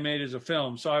Quadrophenia made as a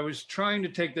film. So I was trying to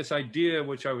take this idea,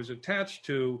 which I was attached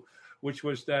to, which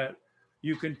was that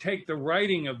you can take the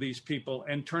writing of these people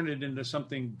and turn it into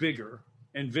something bigger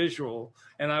and visual.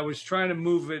 And I was trying to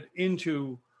move it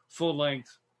into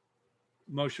full-length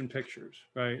motion pictures,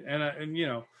 right? And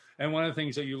one of the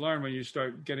things that you learn when you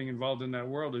start getting involved in that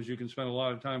world is you can spend a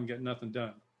lot of time getting nothing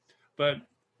done. But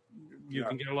you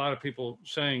can get a lot of people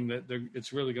saying that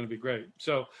it's really going to be great.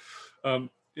 So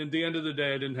at the end of the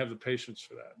day, I didn't have the patience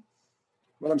for that.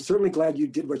 Well, I'm certainly glad you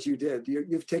did what you did.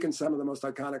 You've taken some of the most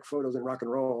iconic photos in rock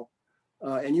and roll.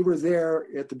 And you were there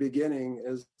at the beginning,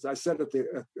 as I said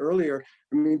earlier.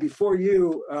 I mean, before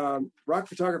you, rock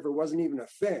photographer wasn't even a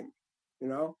thing, you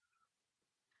know.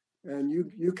 And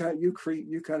you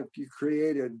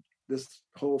created this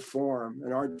whole form,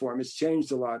 an art form. It's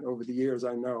changed a lot over the years,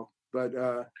 I know. But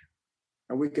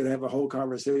and we could have a whole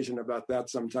conversation about that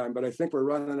sometime. But I think we're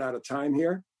running out of time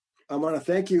here. I want to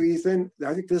thank you, Ethan.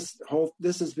 I think this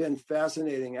has been a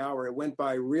fascinating hour. It went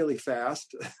by really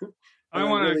fast. I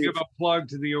want to give a plug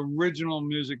to the original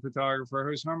music photographer,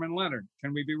 who's Herman Leonard.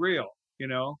 Can we be real? You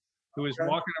know, who was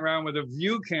walking around with a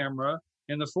view camera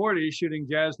in the 40s shooting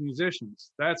jazz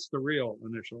musicians. That's the real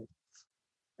initial.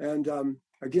 And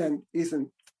again, Ethan,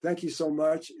 thank you so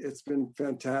much. It's been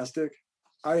fantastic.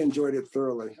 I enjoyed it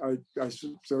thoroughly. I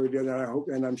so did, and I hope,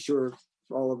 and I'm sure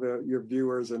all of your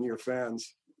viewers and your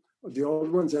fans, the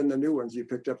old ones and the new ones you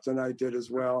picked up tonight, did as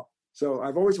well. So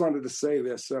I've always wanted to say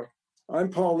this. So I'm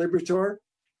Paul Liberatore,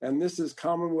 and this is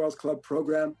Commonwealth Club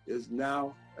program is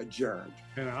now adjourned.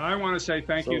 And I want to say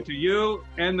thank you to you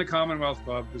and the Commonwealth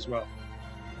Club as well.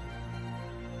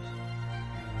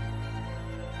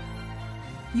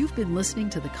 You've been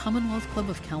listening to the Commonwealth Club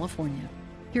of California.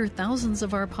 Hear thousands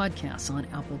of our podcasts on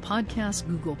Apple Podcasts,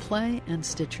 Google Play, and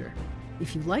Stitcher.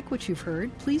 If you like what you've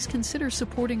heard, please consider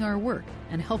supporting our work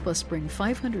and help us bring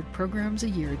 500 programs a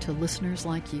year to listeners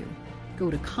like you. Go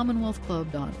to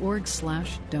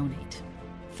commonwealthclub.org/donate.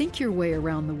 Think your way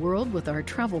around the world with our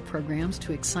travel programs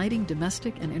to exciting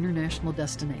domestic and international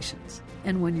destinations.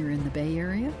 And when you're in the Bay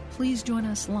Area, please join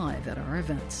us live at our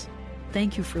events.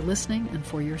 Thank you for listening and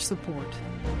for your support.